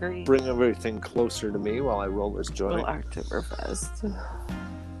 I agree. Bring everything closer to me while I roll this joint. Well, Oktoberfest.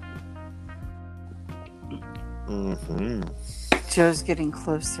 Mm-hmm. Joe's getting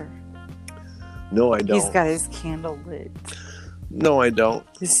closer. No, I don't. He's got his candle lit. No, I don't.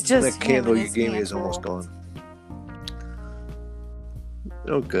 It's just that candle you gave me is almost gone.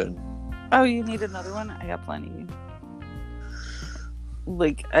 Oh, good. Oh, you need another one? I got plenty.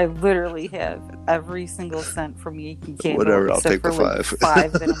 Like, I literally have every single scent from Yankee Candle. Whatever, I'll take the 5.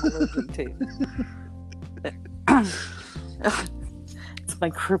 5 that I'm allergic to. It's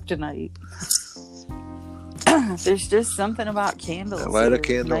my kryptonite. There's just something about candles. I light a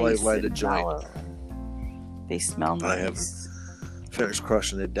candle, nice, I light a joint. Mellow. They smell nice. I haven't finished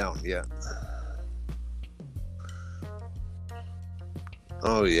crushing it down yet.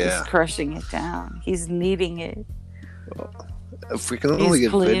 Oh, yeah. He's crushing it down. He's kneading it. Well, if we can only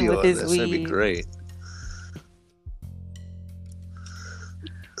get video of this, that'd be great.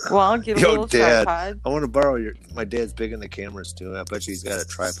 Well, I'll get a little Dad, tripod. I want to borrow your... My dad's big into cameras, too. I bet you he's got a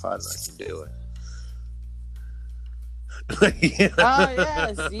tripod and I can do it. Yeah. Oh,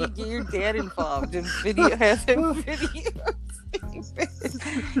 yeah. See, get your dad involved in video. Have him video.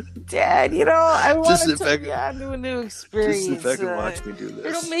 Dad, you know, I want to take you on to a new experience. Just if I can watch me do this.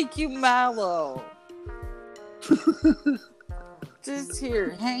 It'll make you mellow. Just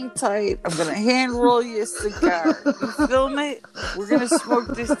here, hang tight. I'm going to hand roll you a cigar. You film it? We're going to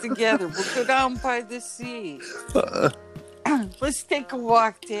smoke this together. We'll go down by the sea. Let's take a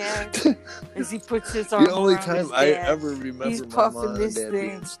walk, Dad. As he puts his arm around his dad. The only time I ever remember my mom and dad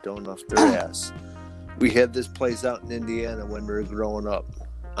being stoned off their ass. We had this place out in Indiana when we were growing up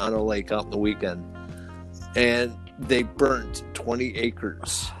on a lake out in the weekend. And they burnt 20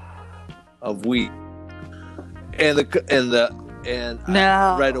 acres of wheat. And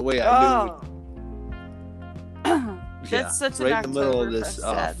right away I knew. That's such right an in the middle of this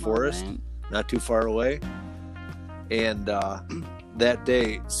forest, moment. Not too far away. And that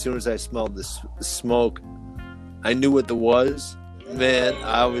day, as soon as I smelled the smoke, I knew what it was. Man,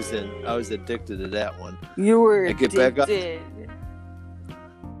 I was addicted to that one. You were addicted. Back up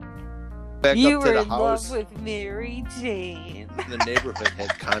you were to the in house. love with Mary Jane. The neighborhood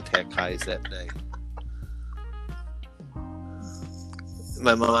had contact highs that day.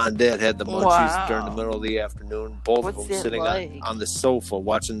 My mom and dad had the munchies during the middle of the afternoon. Both of them sitting on the sofa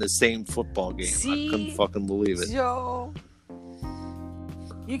watching the same football game. See, I couldn't fucking believe it. Joe,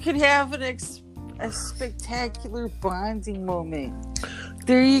 you could have a spectacular bonding moment.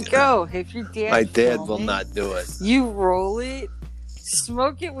 There you go. If your dad, my dad will not do it. You roll it,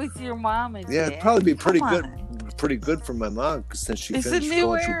 smoke it with your mom and dad. Yeah, it'd probably be pretty good for my mom since she finished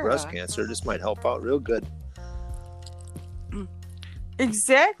going through breast cancer. This might help out real good.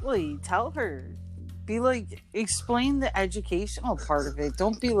 Exactly. Tell her. Be like, explain the educational part of it.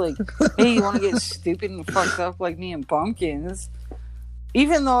 Don't be like, hey, you want to get stupid and fucked up like me and Pumpkins?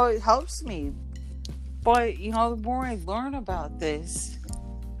 even though it helps me. But, you know, the more I learn about this,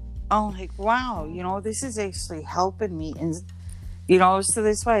 I'm like, wow, you know, this is actually helping me. And, you know, so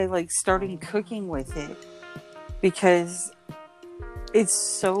that's why I like starting cooking with it. Because it's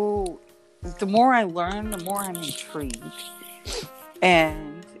so, the more I learn, the more I'm intrigued.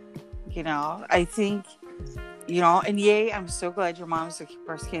 And, you know, I think, you know, and yay, I'm so glad your mom's a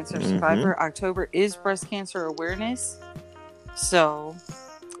breast cancer survivor. October is breast cancer awareness. So,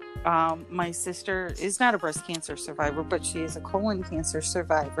 my sister is not a breast cancer survivor, but she is a colon cancer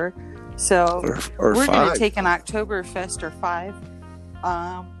survivor. So or we're going to 5. take an Oktoberfest or 5.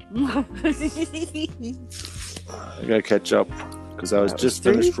 I gotta catch up because I was just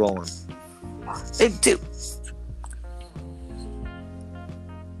 3? finished rolling. It do.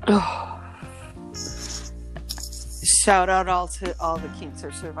 Shout out to all the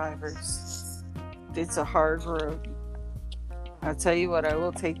cancer survivors. It's a hard road. I'll tell you what, I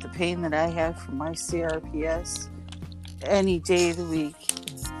will take the pain that I have from my CRPS any day of the week.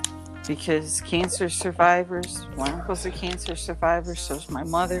 Because cancer survivors, my uncle's a cancer survivor, so's my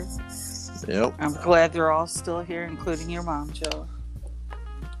mother. Yep. I'm glad they're all still here, including your mom, Joe.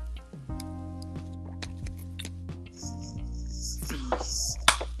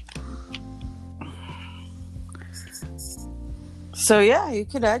 So yeah, you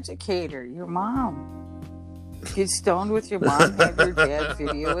could educate her, your mom. Get stoned with your mom, have your dad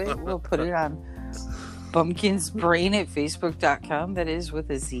video it. We'll put it on Bumpkin's Brain at Facebook.com. That is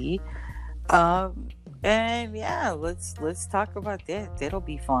with a Z. And yeah, let's talk about that. That'll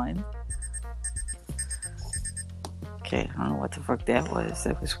be fun. Okay, I don't know what the fuck that was.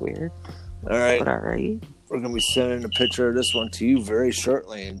 That was weird. All right. But all right. We're going to be sending a picture of this one to you very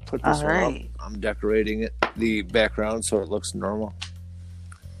shortly and put this one up. I'm decorating it, the background, so it looks normal.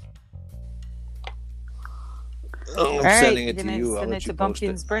 I'm sending it to you. Send it to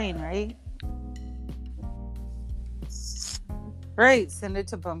Bumpkin's Brain, right? Right, send it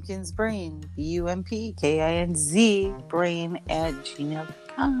to Bumpkin's Brain, BUMPKINZ brain at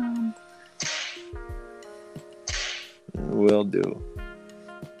gmail.com. Will do.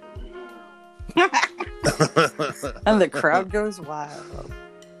 And the crowd goes wild.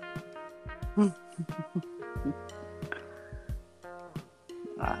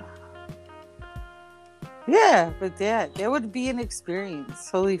 Yeah, but that would be an experience.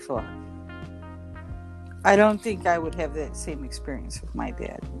 Holy fuck. I don't think I would have that same experience with my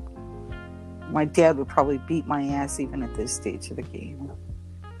dad. My dad would probably beat my ass even at this stage of the game.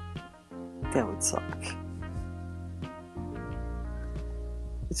 That would suck.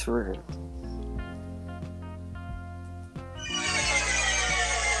 It's rude.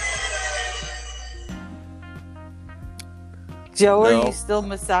 Joe, are you still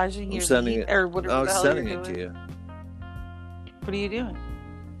massaging your feet? Or whatever I was the hell sending you're it doing? to you. What are you doing?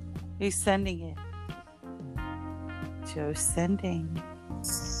 He's sending it. Joe's sending.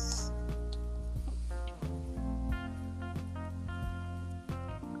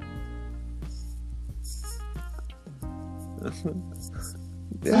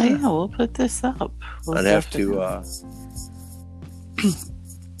 Yeah. Oh, yeah, we'll put this up. I'd have to.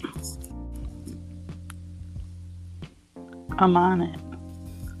 I'm on it.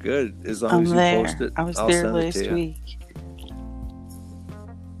 Good, as long as you post it. I was I'll there send it last to you. week.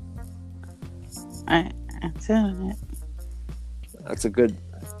 I'm doing it. That's a good.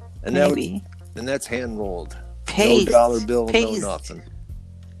 And Maybe. And that's hand rolled. Paste. No dollar bill, Paste. no nothing.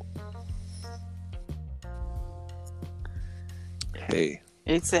 Hey.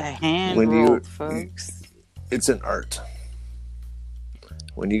 It's a hand rolled, folks. It's an art.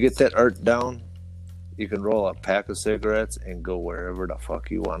 When you get that art down, you can roll a pack of cigarettes and go wherever the fuck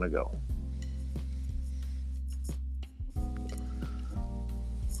you want to go.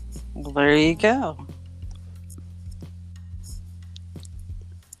 Well, there you go.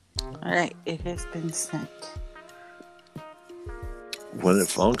 All right, it has been sent when it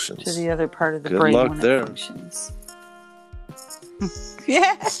functions to the other part of the Good brain luck when there. it functions.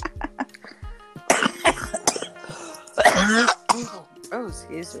 Yeah. Oh,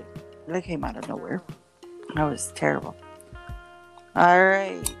 excuse me. That came out of nowhere. That was terrible. All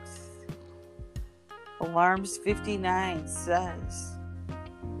right. Alarms 59 says,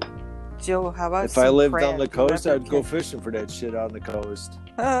 Joe, how about if I lived crab? on the coast, I'd go fishing for that shit on the coast.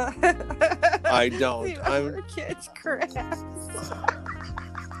 I don't. You ever catch crabs?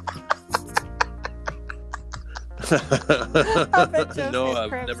 No,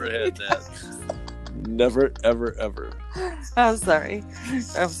 I've never had that. Never, ever, ever. I'm sorry.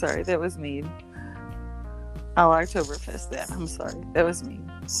 That was mean. I'll Oktoberfest that. I'm sorry. That was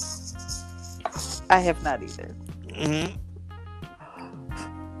mean. I have not either. Mm-hmm.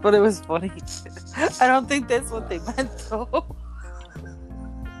 But it was funny. I don't think that's what they meant, though.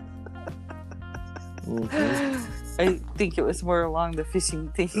 I think it was more along the fishing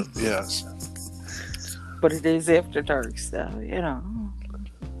thing. Yes. But it is after dark, so,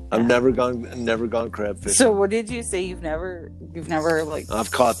 I've never gone crab fishing. So what did you say? You've never like... I've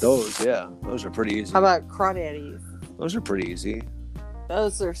caught those, yeah. Those are pretty easy. How about crawdaddies? Those are pretty easy.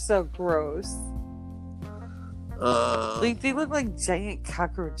 Those are so gross. They look like giant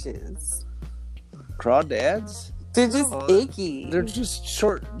cockroaches. Crawdads? They're just achy. They're just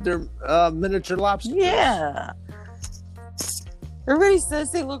short. They're miniature lobsters. Yeah. Everybody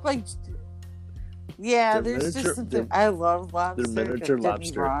says they look like. Yeah, there's just something. I love lobster. They're miniature don't get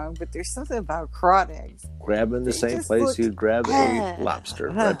lobster. Me wrong, but there's something about crawdads. Grab in the same place you grab a lobster,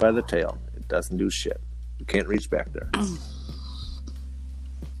 right by the tail. It doesn't do shit. You can't reach back there.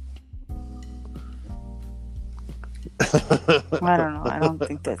 I don't know. I don't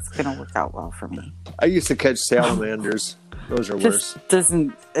think that's gonna work out well for me. I used to catch salamanders. Those are worse.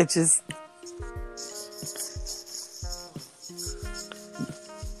 Doesn't it just?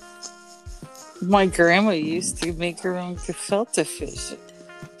 My grandma used to make her own gefilte fish.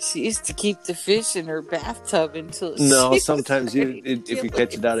 She used to keep the fish in her bathtub until. No, sometimes if you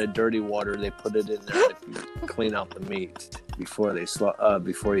catch it out of dirty water, they put it in there to clean out the meat before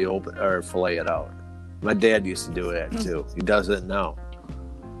you open or fillet it out. My dad used to do that too. He does it now.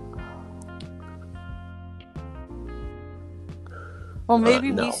 Well,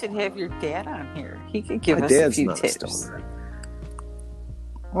 maybe we should have your dad on here. He could give us a few tips.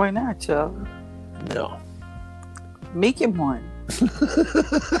 Why not, Joe? No. Make him one.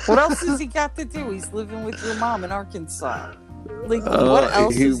 What else has he got to do? He's living with your mom in Arkansas. Like, what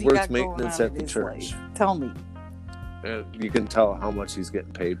else he has he works got maintenance going on at the in his church. life? Tell me. You can tell how much he's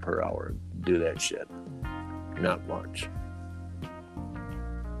getting paid per hour to do that shit. Not much.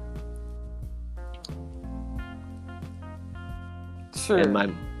 Sure.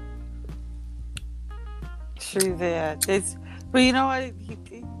 And True that. But you know what?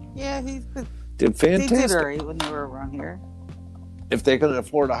 He's did fantastic. They did alright when they were around here. If they can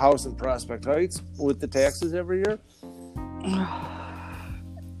afford a house in Prospect Heights with the taxes every year,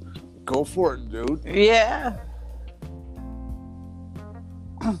 go for it, dude. Yeah.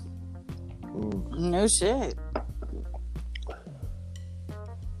 No shit.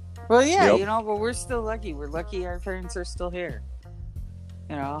 Well, yeah, Yep. but we're still lucky. We're lucky our parents are still here.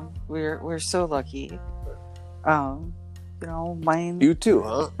 We're so lucky. Mine. You too,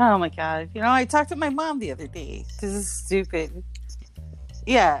 huh? Oh my god. I talked to my mom the other day. This is stupid.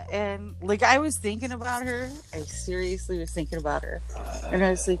 Yeah, and I was thinking about her. I seriously was thinking about her. And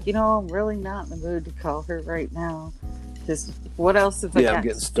I was like, I'm really not in the mood to call her right now. Because what else have I got I'm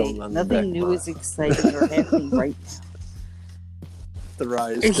getting to stoned say? on the Nothing deck, new Ma. is exciting or happening right now. The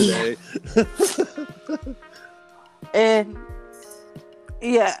rise today. And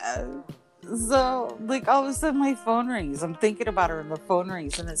yeah, so all of a sudden my phone rings. I'm thinking about her and the phone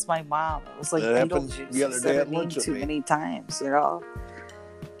rings and it's my mom. It was like That happened Beetlejuice. the other day at lunch with too me. many times,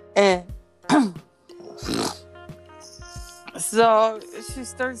 And so she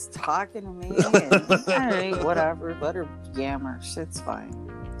starts talking to me and all right, whatever, let her yammer. Shit's fine.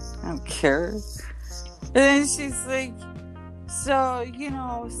 I don't care. And then she's like, so,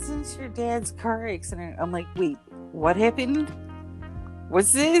 since your dad's car accident, I'm like, wait, what happened?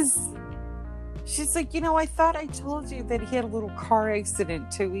 What's this? She's like, I thought I told you that he had a little car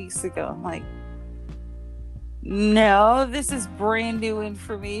accident 2 weeks ago. I'm like, no, this is brand new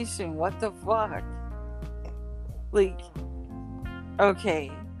information. What the fuck?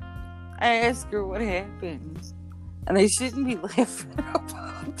 Okay. I asked her what happened. And I shouldn't be laughing about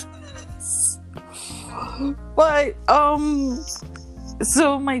this. But,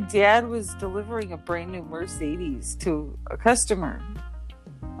 so my dad was delivering a brand new Mercedes to a customer.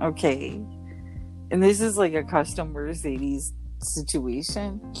 Okay. And this is like a custom Mercedes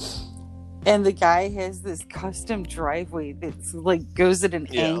situation. And the guy has this custom driveway that's goes at an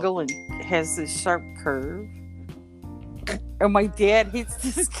angle and has this sharp curve. And my dad hits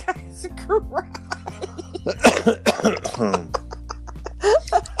this guy's garage.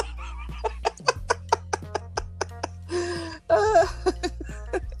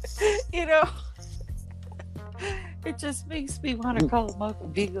 It just makes me want to call him up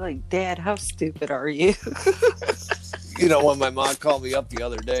and be like, Dad, how stupid are you? When my mom called me up the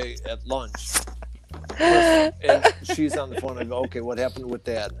other day at lunch, and she's on the phone, I go, okay, what happened with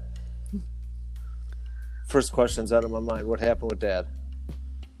Dad? First question's out of my mind. What happened with Dad?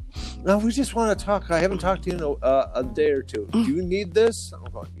 No, we just want to talk. I haven't talked to you in a day or two. Do you need this? I'm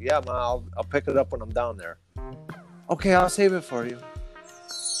going, yeah, Ma, I'll pick it up when I'm down there. Okay, I'll save it for you.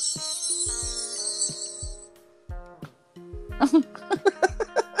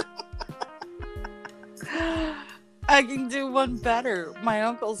 I can do one better. My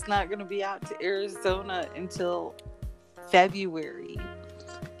uncle's not going to be out to Arizona until February.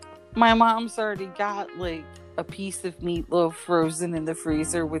 My mom's already got like a piece of meatloaf frozen in the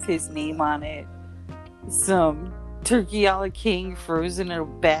freezer with his name on it. Some turkey a la king frozen in a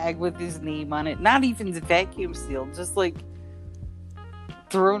bag with his name on it. Not even vacuum sealed, just like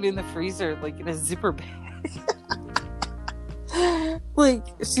thrown in the freezer like in a zipper bag. Like,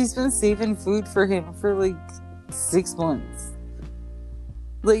 she's been saving food for him for like 6 months.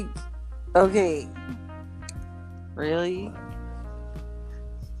 Like, okay. Really?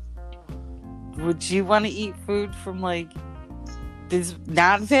 Would you want to eat food from like this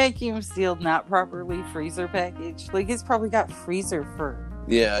not vacuum sealed, not properly freezer packaged? Like, it's probably got freezer fur.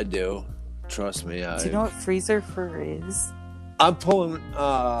 Yeah, I do. Trust me. Do you know what freezer fur is? I'm pulling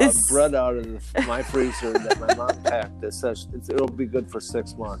bread out of my freezer that my mom packed. It'll be good for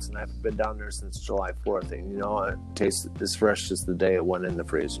 6 months, and I've been down there since July 4th. And you know, it tastes as fresh as the day it went in the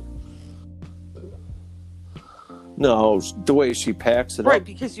freezer. No, the way she packs it right, up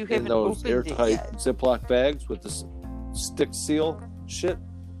because you in haven't those opened airtight it yet. Ziploc bags with the stick seal shit.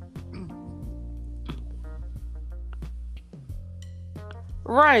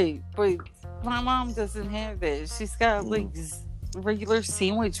 Right, but my mom doesn't have that. She's got like regular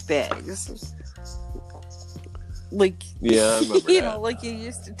sandwich bags. Like, yeah, I remember you that. know, like you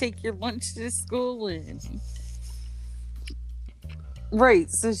used to take your lunch to school in. Right,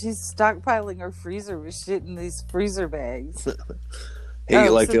 so she's stockpiling her freezer with shit in these freezer bags. Hey,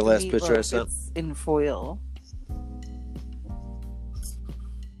 you like so the last picture I meatloaf, sent? it's in foil.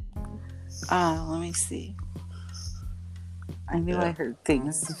 Let me see. I knew I heard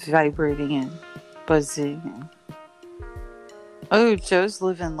things vibrating and buzzing. Oh, Joe's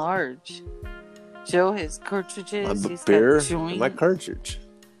living large. Joe has cartridges. He's beer got joint. and my cartridge.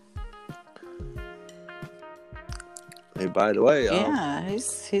 Hey, by the way, yeah,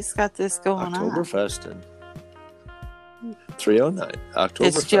 he's got this going on. Oktoberfest in 309. Oktoberfest.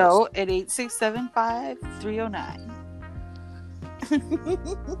 It's Joe at 8675-309.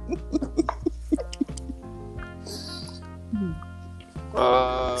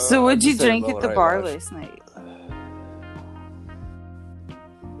 So what'd you drink at the bar last night?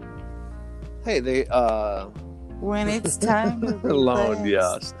 Hey, they When it's time to alone,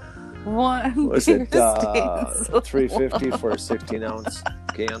 relax. yes. One Was it beer stands $3.50 for a 16-ounce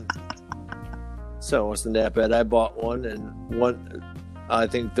can? So it wasn't that bad. I bought one, and I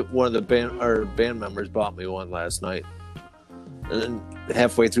think that one of the band members bought me one last night. And then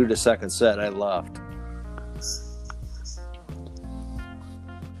halfway through the second set, I left.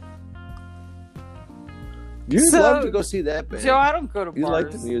 You'd love to go see that band. Joe, I don't go to You bars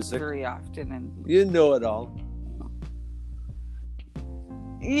like the music. very often, and You know it all.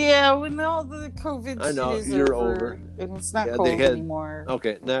 yeah, when all the COVID I know, shit is you're over. and it's not Yeah, cold they had- anymore.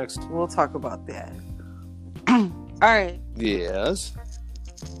 Okay, next. We'll talk about that. All right, Yes.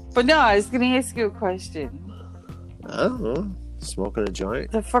 but no, I was gonna ask you a question. I don't know. Smoking a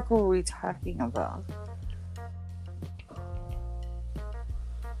joint. The fuck were we talking about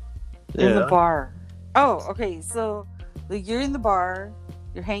in the bar? Oh, okay. So, like, you're in the bar,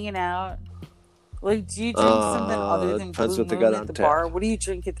 you're hanging out. Like, do you drink something other than depends Blue what they Moon got at on the tap. bar? What do you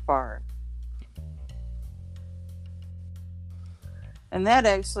drink at the bar? And that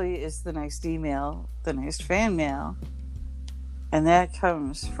actually is the next email, the next fan mail, and that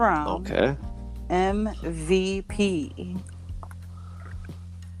comes from Okay. MVP.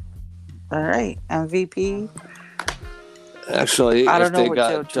 All right, MVP. Actually, I don't if know they what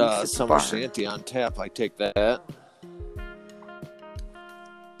Joe got drinks at the summer bar. shanty on tap, I take that.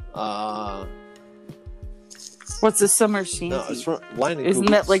 What's a summer shanty? No, it's from Lining Isn't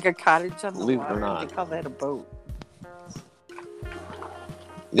Cougars. that like a cottage on the Believe it or water? not. They call that a boat.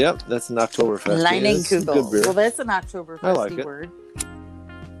 Yep, that's an Oktoberfest. Lining It's a good Kugel. beer. Well, that's an Oktoberfest I like it. word.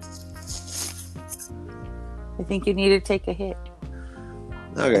 I think you need to take a hit.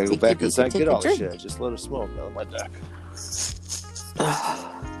 I gotta go think back you need inside to and get take a all the drink. shit. Just let her smoke on my deck.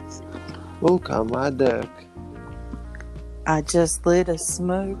 Smoke on my deck. I just lit a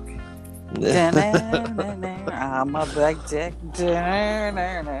smoke. Da-na-na-na, on my back deck.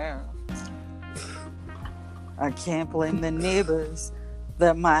 Da-na-na-na. I can't blame the neighbors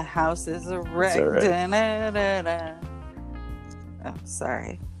that my house is a wreck. all right. Da-na-na-na. Oh,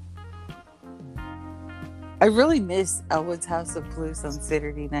 sorry. I really miss Elwood's House of Blues on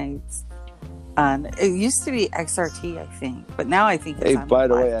Saturday nights. It used to be XRT, I think, but now I think it's Hey, on by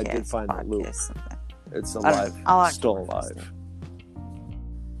the way, Livecast I did find the loop. podcast something. It's I don't alive. know. I'll Still Oktoberfest alive.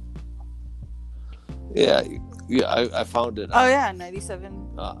 Yeah, Yeah, I found it. Oh yeah,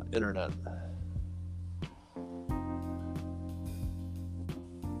 97. Internet.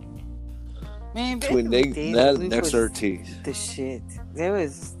 Man, between that and XRT. The shit. That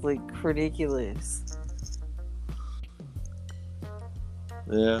was like ridiculous.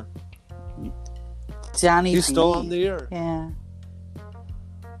 Yeah. Johnny He's B. still on the air. Yeah.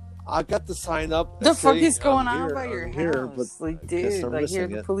 I got to sign up. The fuck is going on by your house? But like, dude, I hear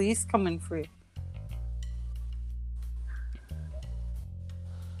the police coming for you.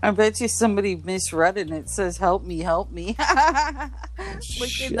 I bet you somebody misread it and it says, help me, help me.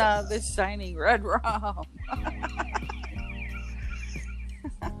 Look in the shiny red ROM.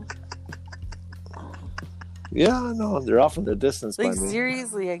 Yeah, I know. They're off in the distance like, by me.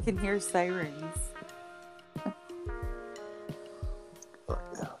 Seriously, I can hear sirens.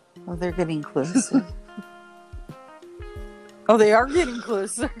 Oh, they're getting closer. Oh, they are getting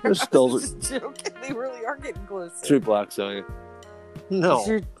closer. They're still I was just joking. They really are getting closer. 3 blocks on you. No.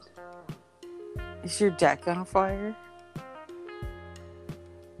 Is your deck on fire?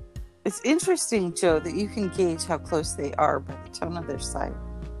 It's interesting, Joe, that you can gauge how close they are by the tone of their siren.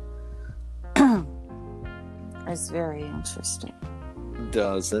 It's very interesting.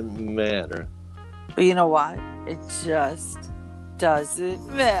 Doesn't matter. But you know what? It just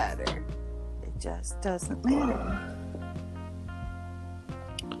doesn't matter. It just doesn't matter.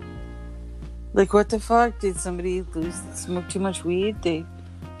 Like, what the fuck? Did somebody smoke too much weed? They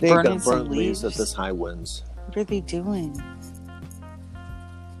ain't gonna burn leaves at this high winds. What are they doing?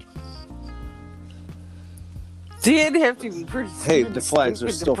 Did have to be pretty. Hey, the flags are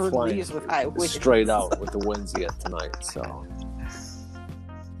still flying with high winds. Straight out with the winds yet tonight. So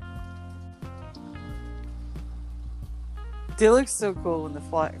they look so cool when the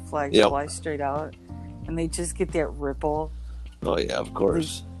flags fly straight out, and they just get that ripple. Oh yeah, of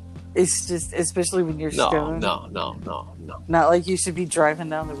course. It's just, especially when you're stoned. No. Not like you should be driving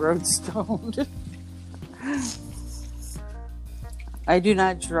down the road stoned. I do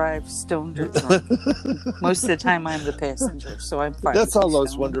not drive stoned or drunk. Most of the time, I'm the passenger, so I'm fine. That's all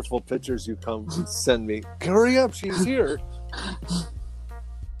those wonderful pictures you come send me. Hurry up, she's here.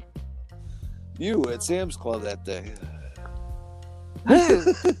 You at Sam's Club that day.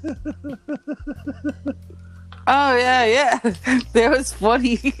 Oh yeah, that was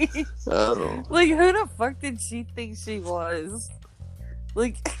funny. Oh. Like, who the fuck did she think she was?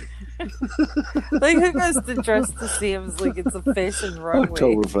 Like, like, who goes to dress to Sam's like it's a fashion runway?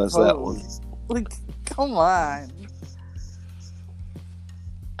 Oktoberfest, that one. Like, come on.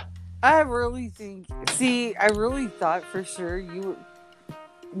 I really thought for sure you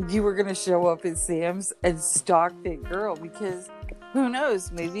were gonna show up at Sam's and stalk that girl, because who knows?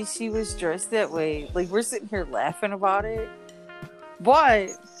 Maybe she was dressed that way. Like, we're sitting here laughing about it, but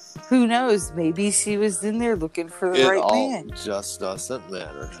who knows? Maybe she was in there looking for the right man. It just doesn't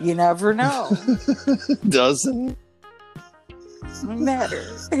matter. You never know. Doesn't matter.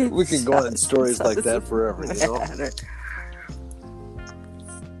 We can go on in stories like that forever, you know?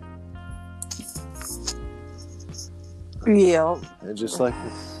 Yeah. And just like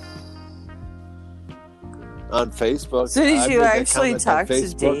on Facebook. So did you actually talk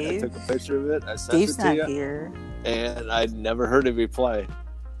to Dave? I took a picture of it. I sent Dave's it to you. not here. And I never heard a reply.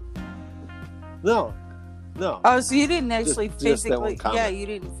 No. Oh, so you didn't actually just that one physically... comment. Yeah, you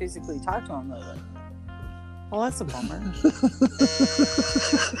didn't physically talk to him, though. Well, that's a bummer.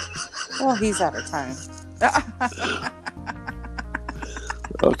 Well, he's out of time.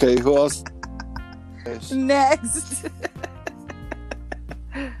 Okay, who else? Next.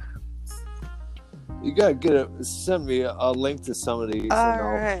 You gotta send me a link to some of these,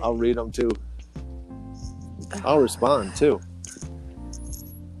 and I'll read them too. I'll respond too.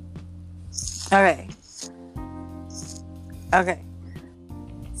 Okay.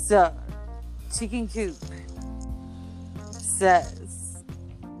 So, Chicken Coop says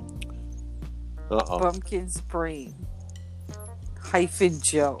Bumpkin's Brain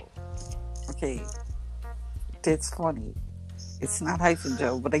 -Joe. Okay. That's funny. It's not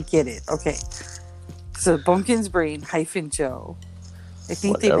 -Joe, but I get it. Okay. So, Bumpkin's Brain -Joe. I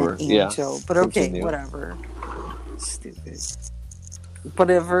think they meant Joe, but okay, Continue. whatever. Stupid.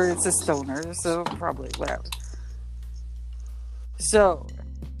 Whatever, it's a stoner, so probably whatever. So,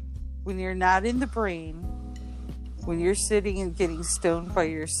 when you're not in the brain, when you're sitting and getting stoned by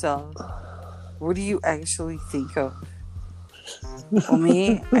yourself, what do you actually think of? Well,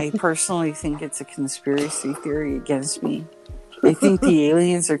 me, I personally think it's a conspiracy theory against me. I think the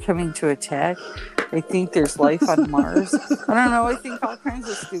aliens are coming to attack. I think there's life on Mars. I don't know, I think all kinds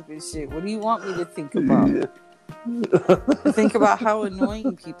of stupid shit. What do you want me to think about? Think about how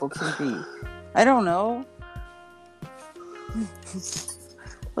annoying people can be. I don't know.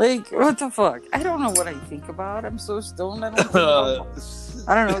 Like, what the fuck? I don't know what I think about. I'm so stoned. I don't think about.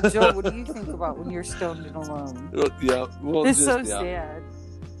 I don't know, Joe. What do you think about when you're stoned and alone? Yeah, well, it's so sad.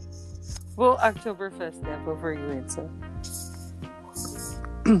 Well, Oktoberfest that before you answer.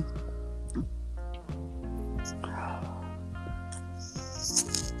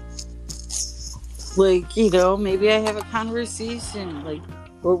 Like, you know, maybe I have a conversation. Like,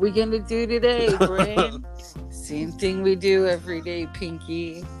 what are we gonna do today, Brain? Same thing we do every day,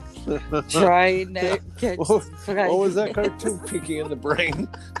 Pinky. Try and catch. What was that cartoon, Pinky in the Brain?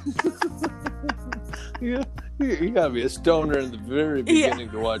 Yeah, you gotta be a stoner in the very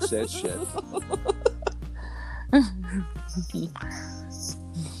beginning to watch that shit.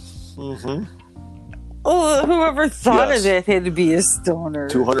 Mm-hmm. Oh, whoever thought of that had to be a stoner.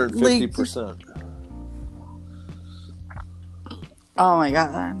 250%. Oh my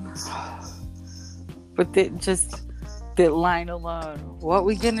god. But that line alone. What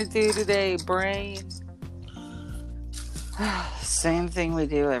we gonna do today, Brain? Same thing we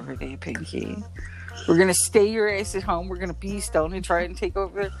do every day, Pinky. We're gonna stay your ass at home. We're gonna be stoned and try and take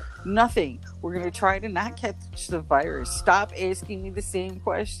over. Nothing. We're gonna try to not catch the virus. Stop asking me the same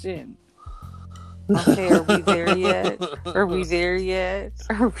question. Okay, are we there yet? Are we there yet?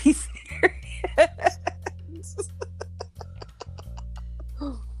 Are we there yet?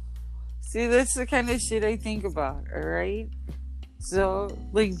 See, that's the kind of shit I think about, alright? So,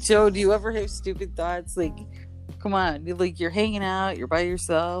 like, Joe, do you ever have stupid thoughts? Like, come on, like, you're hanging out, you're by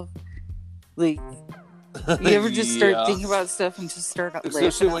yourself. Like, you ever just start thinking about stuff and just start laughing?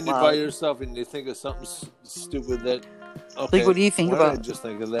 Especially when you're by yourself and you think of something stupid that... Okay, like, what do you think about? I just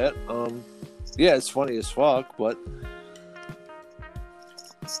think of that. Yeah, it's funny as fuck, but...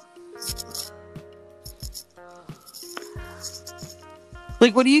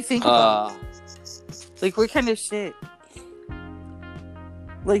 Like, what do you think about? Like, what kind of shit?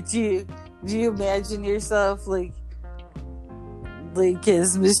 Like, do you imagine yourself, like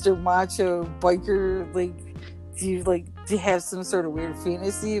as Mr. Macho Biker? Like, do you have some sort of weird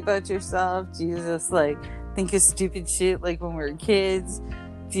fantasy about yourself? Do you just, like, think of stupid shit, like, when we were kids?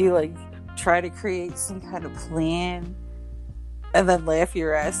 Do you, like, try to create some kind of plan and then laugh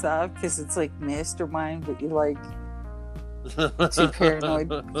your ass off because it's, like, mastermind, but you're, like, too paranoid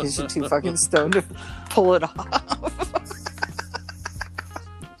because you're too fucking stoned to pull it off?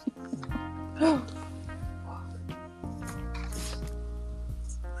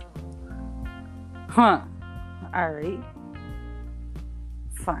 Huh. Alright.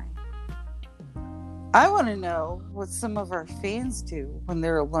 Fine. I want to know what some of our fans do when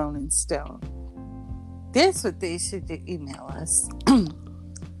they're alone and stoned. That's what they should email us.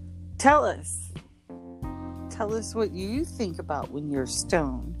 Tell us what you think about when you're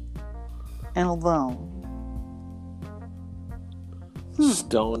stoned and alone.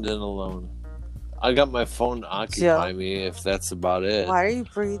 Stoned and alone. I got my phone to occupy me, if that's about it. Why are you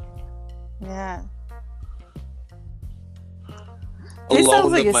breathing? Yeah. This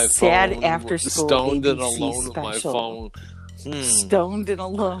sounds like a sad phone, after-school stoned ABC and alone special. with my phone. Stoned and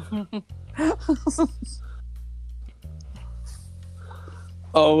alone.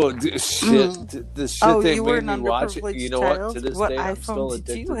 Oh, shit. The shit they made me watch it. You know child? what? To this what day, I'm iPhone still did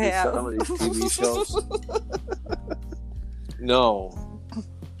addicted you to have? some of these TV shows. No.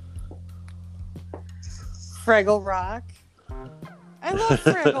 Fraggle Rock. I love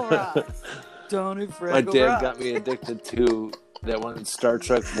Fraggle Rock. Don't it, Fraggle Rock. My dad got me addicted to that one Star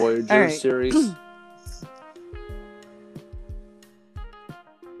Trek Voyager series.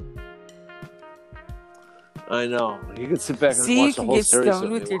 I know. You can sit back and watch the whole series. See, you can get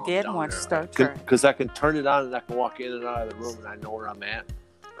stoned with your dad and watch Star Trek. Because I can turn it on and I can walk in and out of the room and I know where I'm at.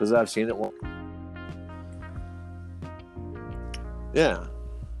 Because I've seen it once. Yeah.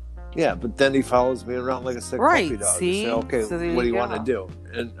 Yeah, but then he follows me around like a sick puppy dog. See? Say, okay, so what do you want to do?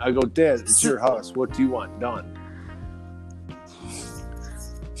 And I go, Dad, it's your house. What do you want done?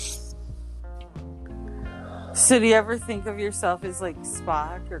 So do you ever think of yourself as like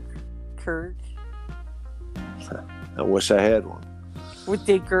Spock or Kirk? I wish I had one. With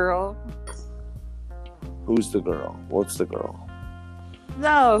the girl? Who's the girl? What's the girl?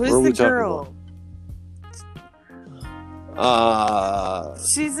 No, who's the girl?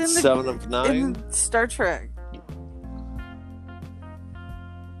 She's in the 7 of 9 in Star Trek.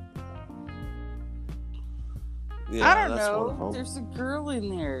 Yeah, I don't know. There's a girl in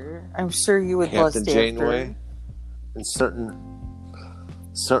there. I'm sure you would Captain lust Janeway. after. In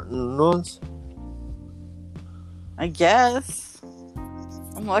certain ones. I guess.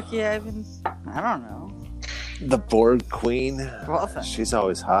 I'm lucky I don't know. The Borg Queen. Well, she's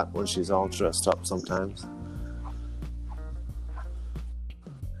always hot when she's all dressed up sometimes.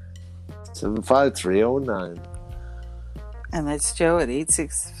 75309. And that's Joe at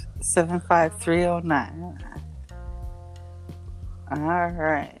 8675309. All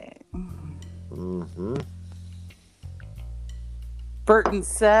right. Mm-hmm. Burton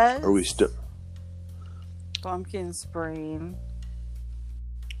says. Are we still? Pumpkin sprain.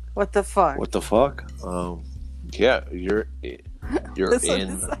 What the fuck? What the fuck? Yeah, you're in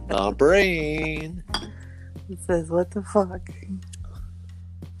the brain. It says, what the fuck?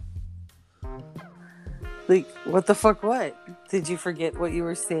 Like, what the fuck what? Did you forget what you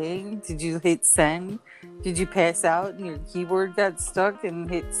were saying? Did you hit send? Did you pass out and your keyboard got stuck and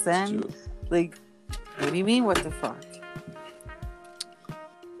hit send? Like, what do you mean, what the fuck?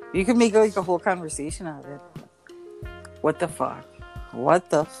 You can make like a whole conversation out of it. What the fuck? What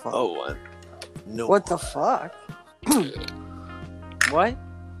the fuck? Oh, no. What the fuck? What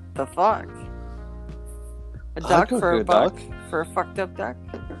the fuck? A duck for a buck? For a fucked up duck?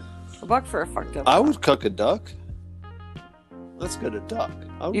 A buck for a fucked up duck. I would cook a duck. Let's get a duck.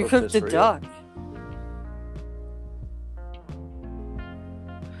 You cooked a duck.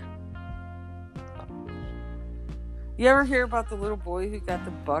 You ever hear about the little boy who got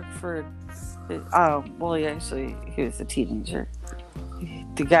the buck for... well, he was a teenager.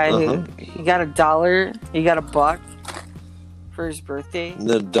 The guy who... He got $1. He got a buck for his birthday. And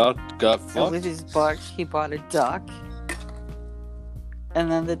the duck got fucked? And with his buck, he bought a duck.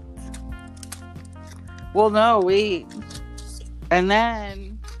 And then the... Well, no, wait. And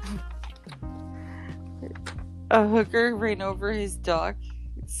then... a hooker ran over his duck.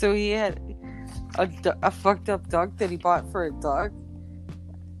 So he had... A fucked up duck that he bought for a duck.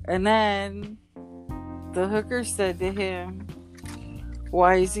 And then the hooker said to him,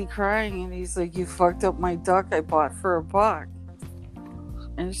 why is he crying? And he's like, you fucked up my duck I bought for a buck.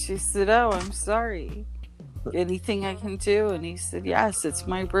 And she said, oh, I'm sorry. Anything I can do? And he said, yes, it's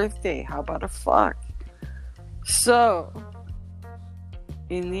my birthday. How about a fuck? So,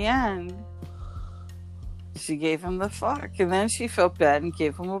 in the end, she gave him the fuck. And then she felt bad and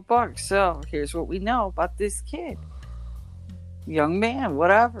gave him a buck. So, here's what we know about this kid. Young man,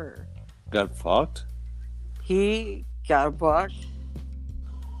 whatever. Got fucked? He got a buck.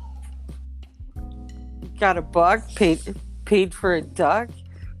 Got a buck, paid for a duck.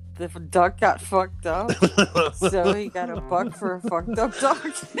 The duck got fucked up. So he got a buck for a fucked up duck.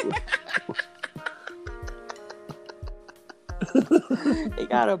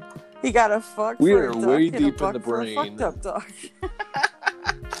 He got a fuck we for are a duck way and deep a buck in the for brain. a fucked up duck.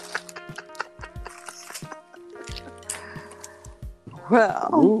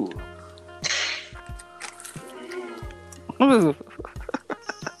 Well. Ooh.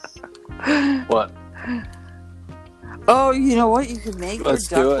 What? Oh, you know what? You can make Let's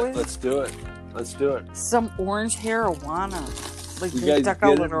your duck do it. with? Let's do it. Some orange marijuana. Like You the guys duck get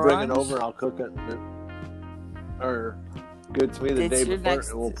out it, with bring orange. it over, and I'll cook it. Or give it to me the It's day your before, next-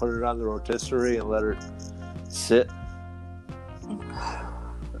 and we'll put it on the rotisserie and let her sit.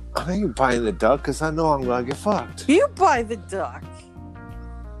 I ain't buying the duck because I know I'm going to get fucked. You buy the duck.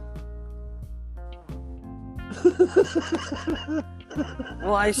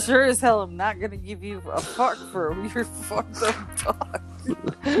 Well, I sure as hell am not going to give you a fuck for your fucked up dog.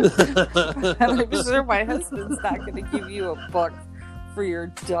 And I'm sure my husband's not going to give you a buck for your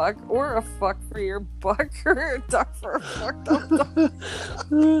duck, or a fuck for your buck, or a duck for a fucked up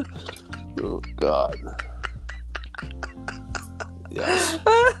dog. Oh, God. Yes.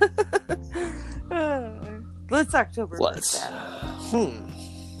 Let's October. Let's.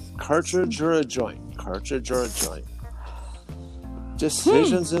 Cartridge or a joint? Cartridge or a joint?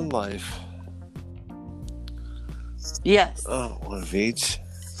 Decisions in life. Yes. Oh, one of each.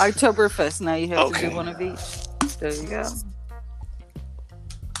 Oktoberfest. Now you have to Okay. do one of each. There you go.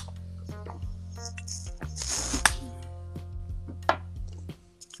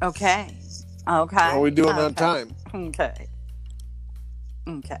 Okay. Okay. How are we doing okay. on time? Okay.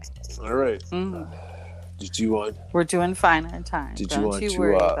 Okay. All right. Mhm. Did you want? We're doing fine on time. Did Don't you want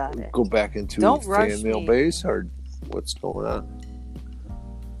worry to about it. go back into Don't rush fan mail me. base, or what's going on?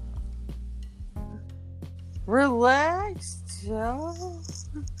 Relax, Joe.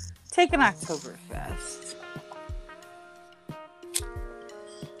 Take an Oktoberfest.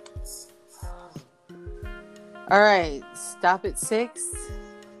 All right. Stop at 6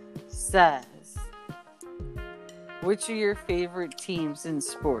 says, which are your favorite teams in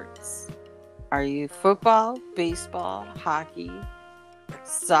sports? Are you football, baseball, hockey,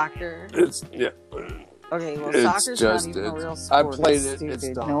 soccer? It's Okay, well, It's soccer's just- not even a it's- real I sport. played It's it. stupid. It's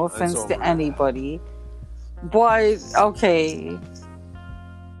done. No It's offense to over. anybody. But, okay.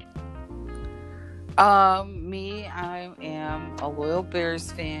 Me, I am am a loyal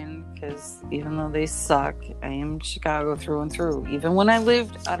Bears fan because even though they suck, I am Chicago through and through. Even when I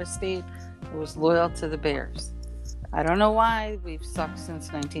lived out of state, I was loyal to the Bears. I don't know why we've sucked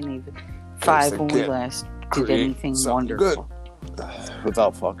since 1985 when we last did anything wonderful. Good.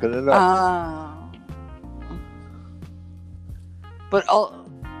 Without fucking it up. But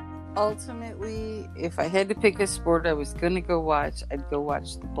ultimately, if I had to pick a sport I was going to go watch, I'd go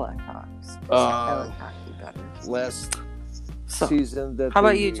watch the Blackhawks. I like hockey better. Last season that how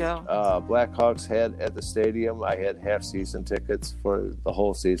about you, Joe? Blackhawks had at the stadium, I had half season tickets for the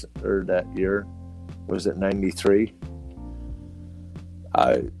whole season, or that year. Was it 93?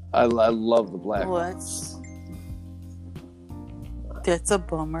 I love the Blackhawks. That's a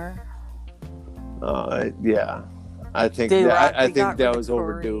bummer. Yeah. I think that was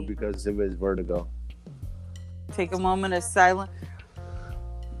overdue because it was Vertigo. Take a moment of silence.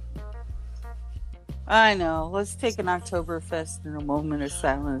 I know. Let's take an Oktoberfest and a moment of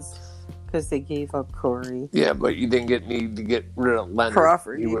silence because they gave up Corey. Yeah, but you didn't need to get rid of Leonard.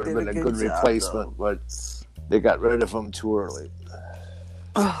 Crawford, he would have been a good replacement, but they got rid of him too early.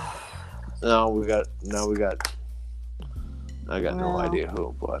 Now we got. I got no idea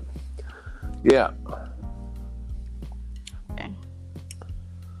who, but yeah.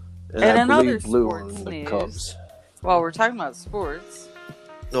 And another blue sports on the news. Cubs. Well, we're talking about sports.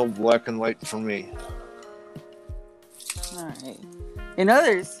 No black and white for me. All right. In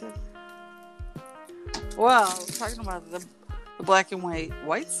others, well, talking about the black and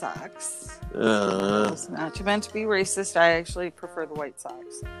White Sox. It's not meant to be racist. I actually prefer the White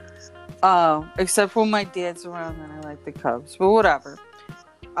Sox. Except when my dad's around, then I like the Cubs. But whatever.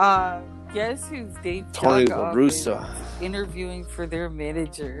 Guess who's Dave Tony La Russa interviewing for their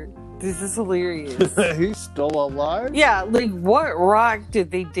manager? This is hilarious. He's still alive? Yeah, like what rock did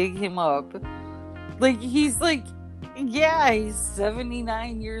they dig him up? Like he's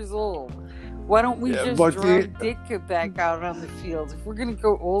 79 years old. Why don't we just drive Ditka back out on the field? If we're gonna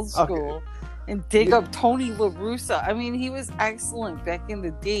go old school and dig up Tony La Russa. I mean, he was excellent back in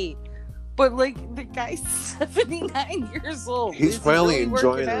the day. But, the guy's 79 years old. He's finally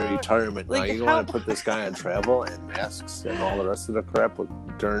enjoying the retirement now. You don't want to put this guy on travel and masks and all the rest of the crap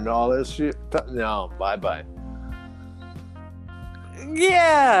during all this shit? No, bye-bye.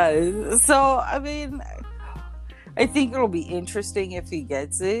 Yeah. So, I mean, I think it'll be interesting if he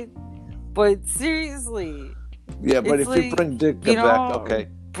gets it. But, seriously. Yeah, but if you bring Ditka back, okay.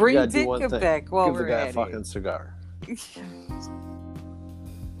 Bring Ditka back while we're at it. Give the guy a fucking cigar.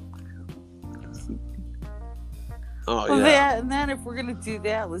 And then if we're gonna do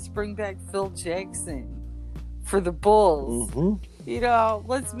that, let's bring back Phil Jackson for the Bulls. Mm-hmm.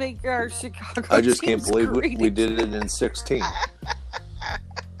 Let's make our Chicago. I just can't believe we did it in 16.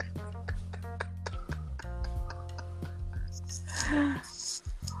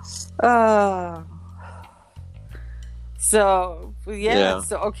 So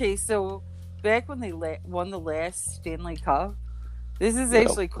So back when they won the last Stanley Cup. This is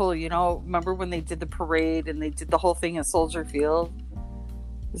actually cool. Remember when they did the parade and they did the whole thing at Soldier Field?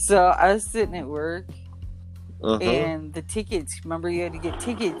 So I was sitting at work and the tickets, remember you had to get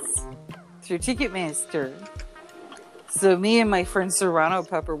tickets through Ticketmaster. So me and my friend Serrano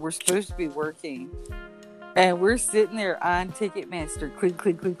Pepper were supposed to be working. And we're sitting there on Ticketmaster. Click,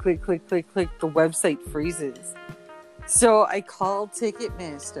 click, click, click, click, click, click. The website freezes. So I called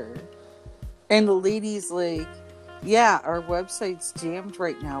Ticketmaster. And the lady's like, yeah, our website's jammed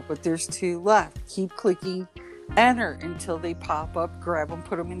right now, but there's 2 left. Keep clicking enter until they pop up. Grab them,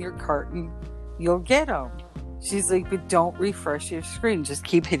 put them in your cart, and you'll get them. She's like, but don't refresh your screen. Just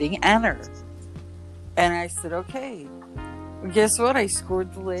keep hitting enter. And I said, okay. Well, guess what? I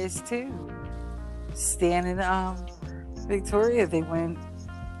scored the last 2. Stan and Victoria, they went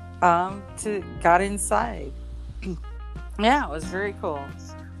got inside. Yeah, it was very cool.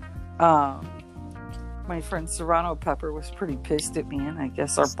 My friend Serrano Pepper was pretty pissed at me, and I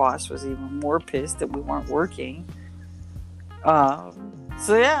guess our boss was even more pissed that we weren't working.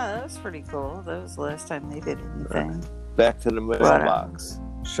 So yeah, that was pretty cool. That was the last time they did anything. Back to the mailbox.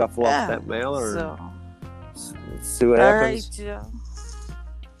 Shuffle up that mail, or let's see what happens. All right, Joe.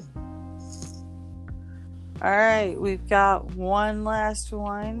 All right, we've got one last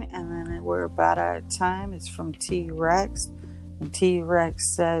one, and then we're about out of time. It's from T-Rex. And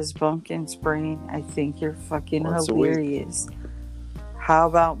T-Rex says, Bumpkin's brain, I think you're fucking hilarious. How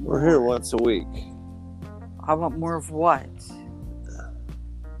about more? We're here once a week. How about more of what?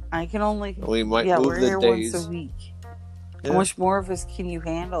 I can only... We might move we're the here days. once a week. Yeah. How much more of us can you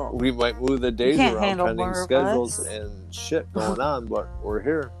handle? We might move the days around pending schedules and shit going on, but we're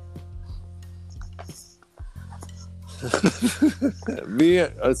here. Me,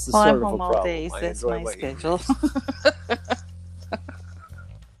 it's Well, sort I'm of a home all problem. day, so I that's enjoy my my schedule.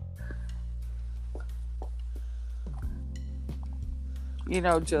 You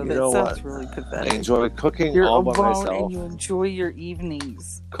know, Joe, You that know sounds what? really I pathetic. enjoy cooking You're all by alone myself. and you enjoy your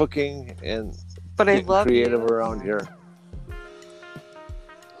evenings. Cooking and But I getting love creative you. around here.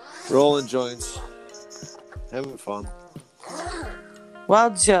 Rolling joints. Having fun. Well,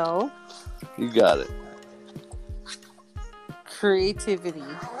 Joe, You got it. creativity.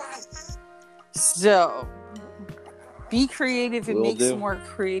 So, be creative and Will make do. some more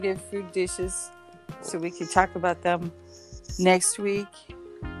creative food dishes so we can talk about them next week.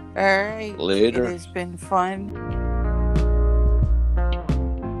 All right. Later. It has been fun.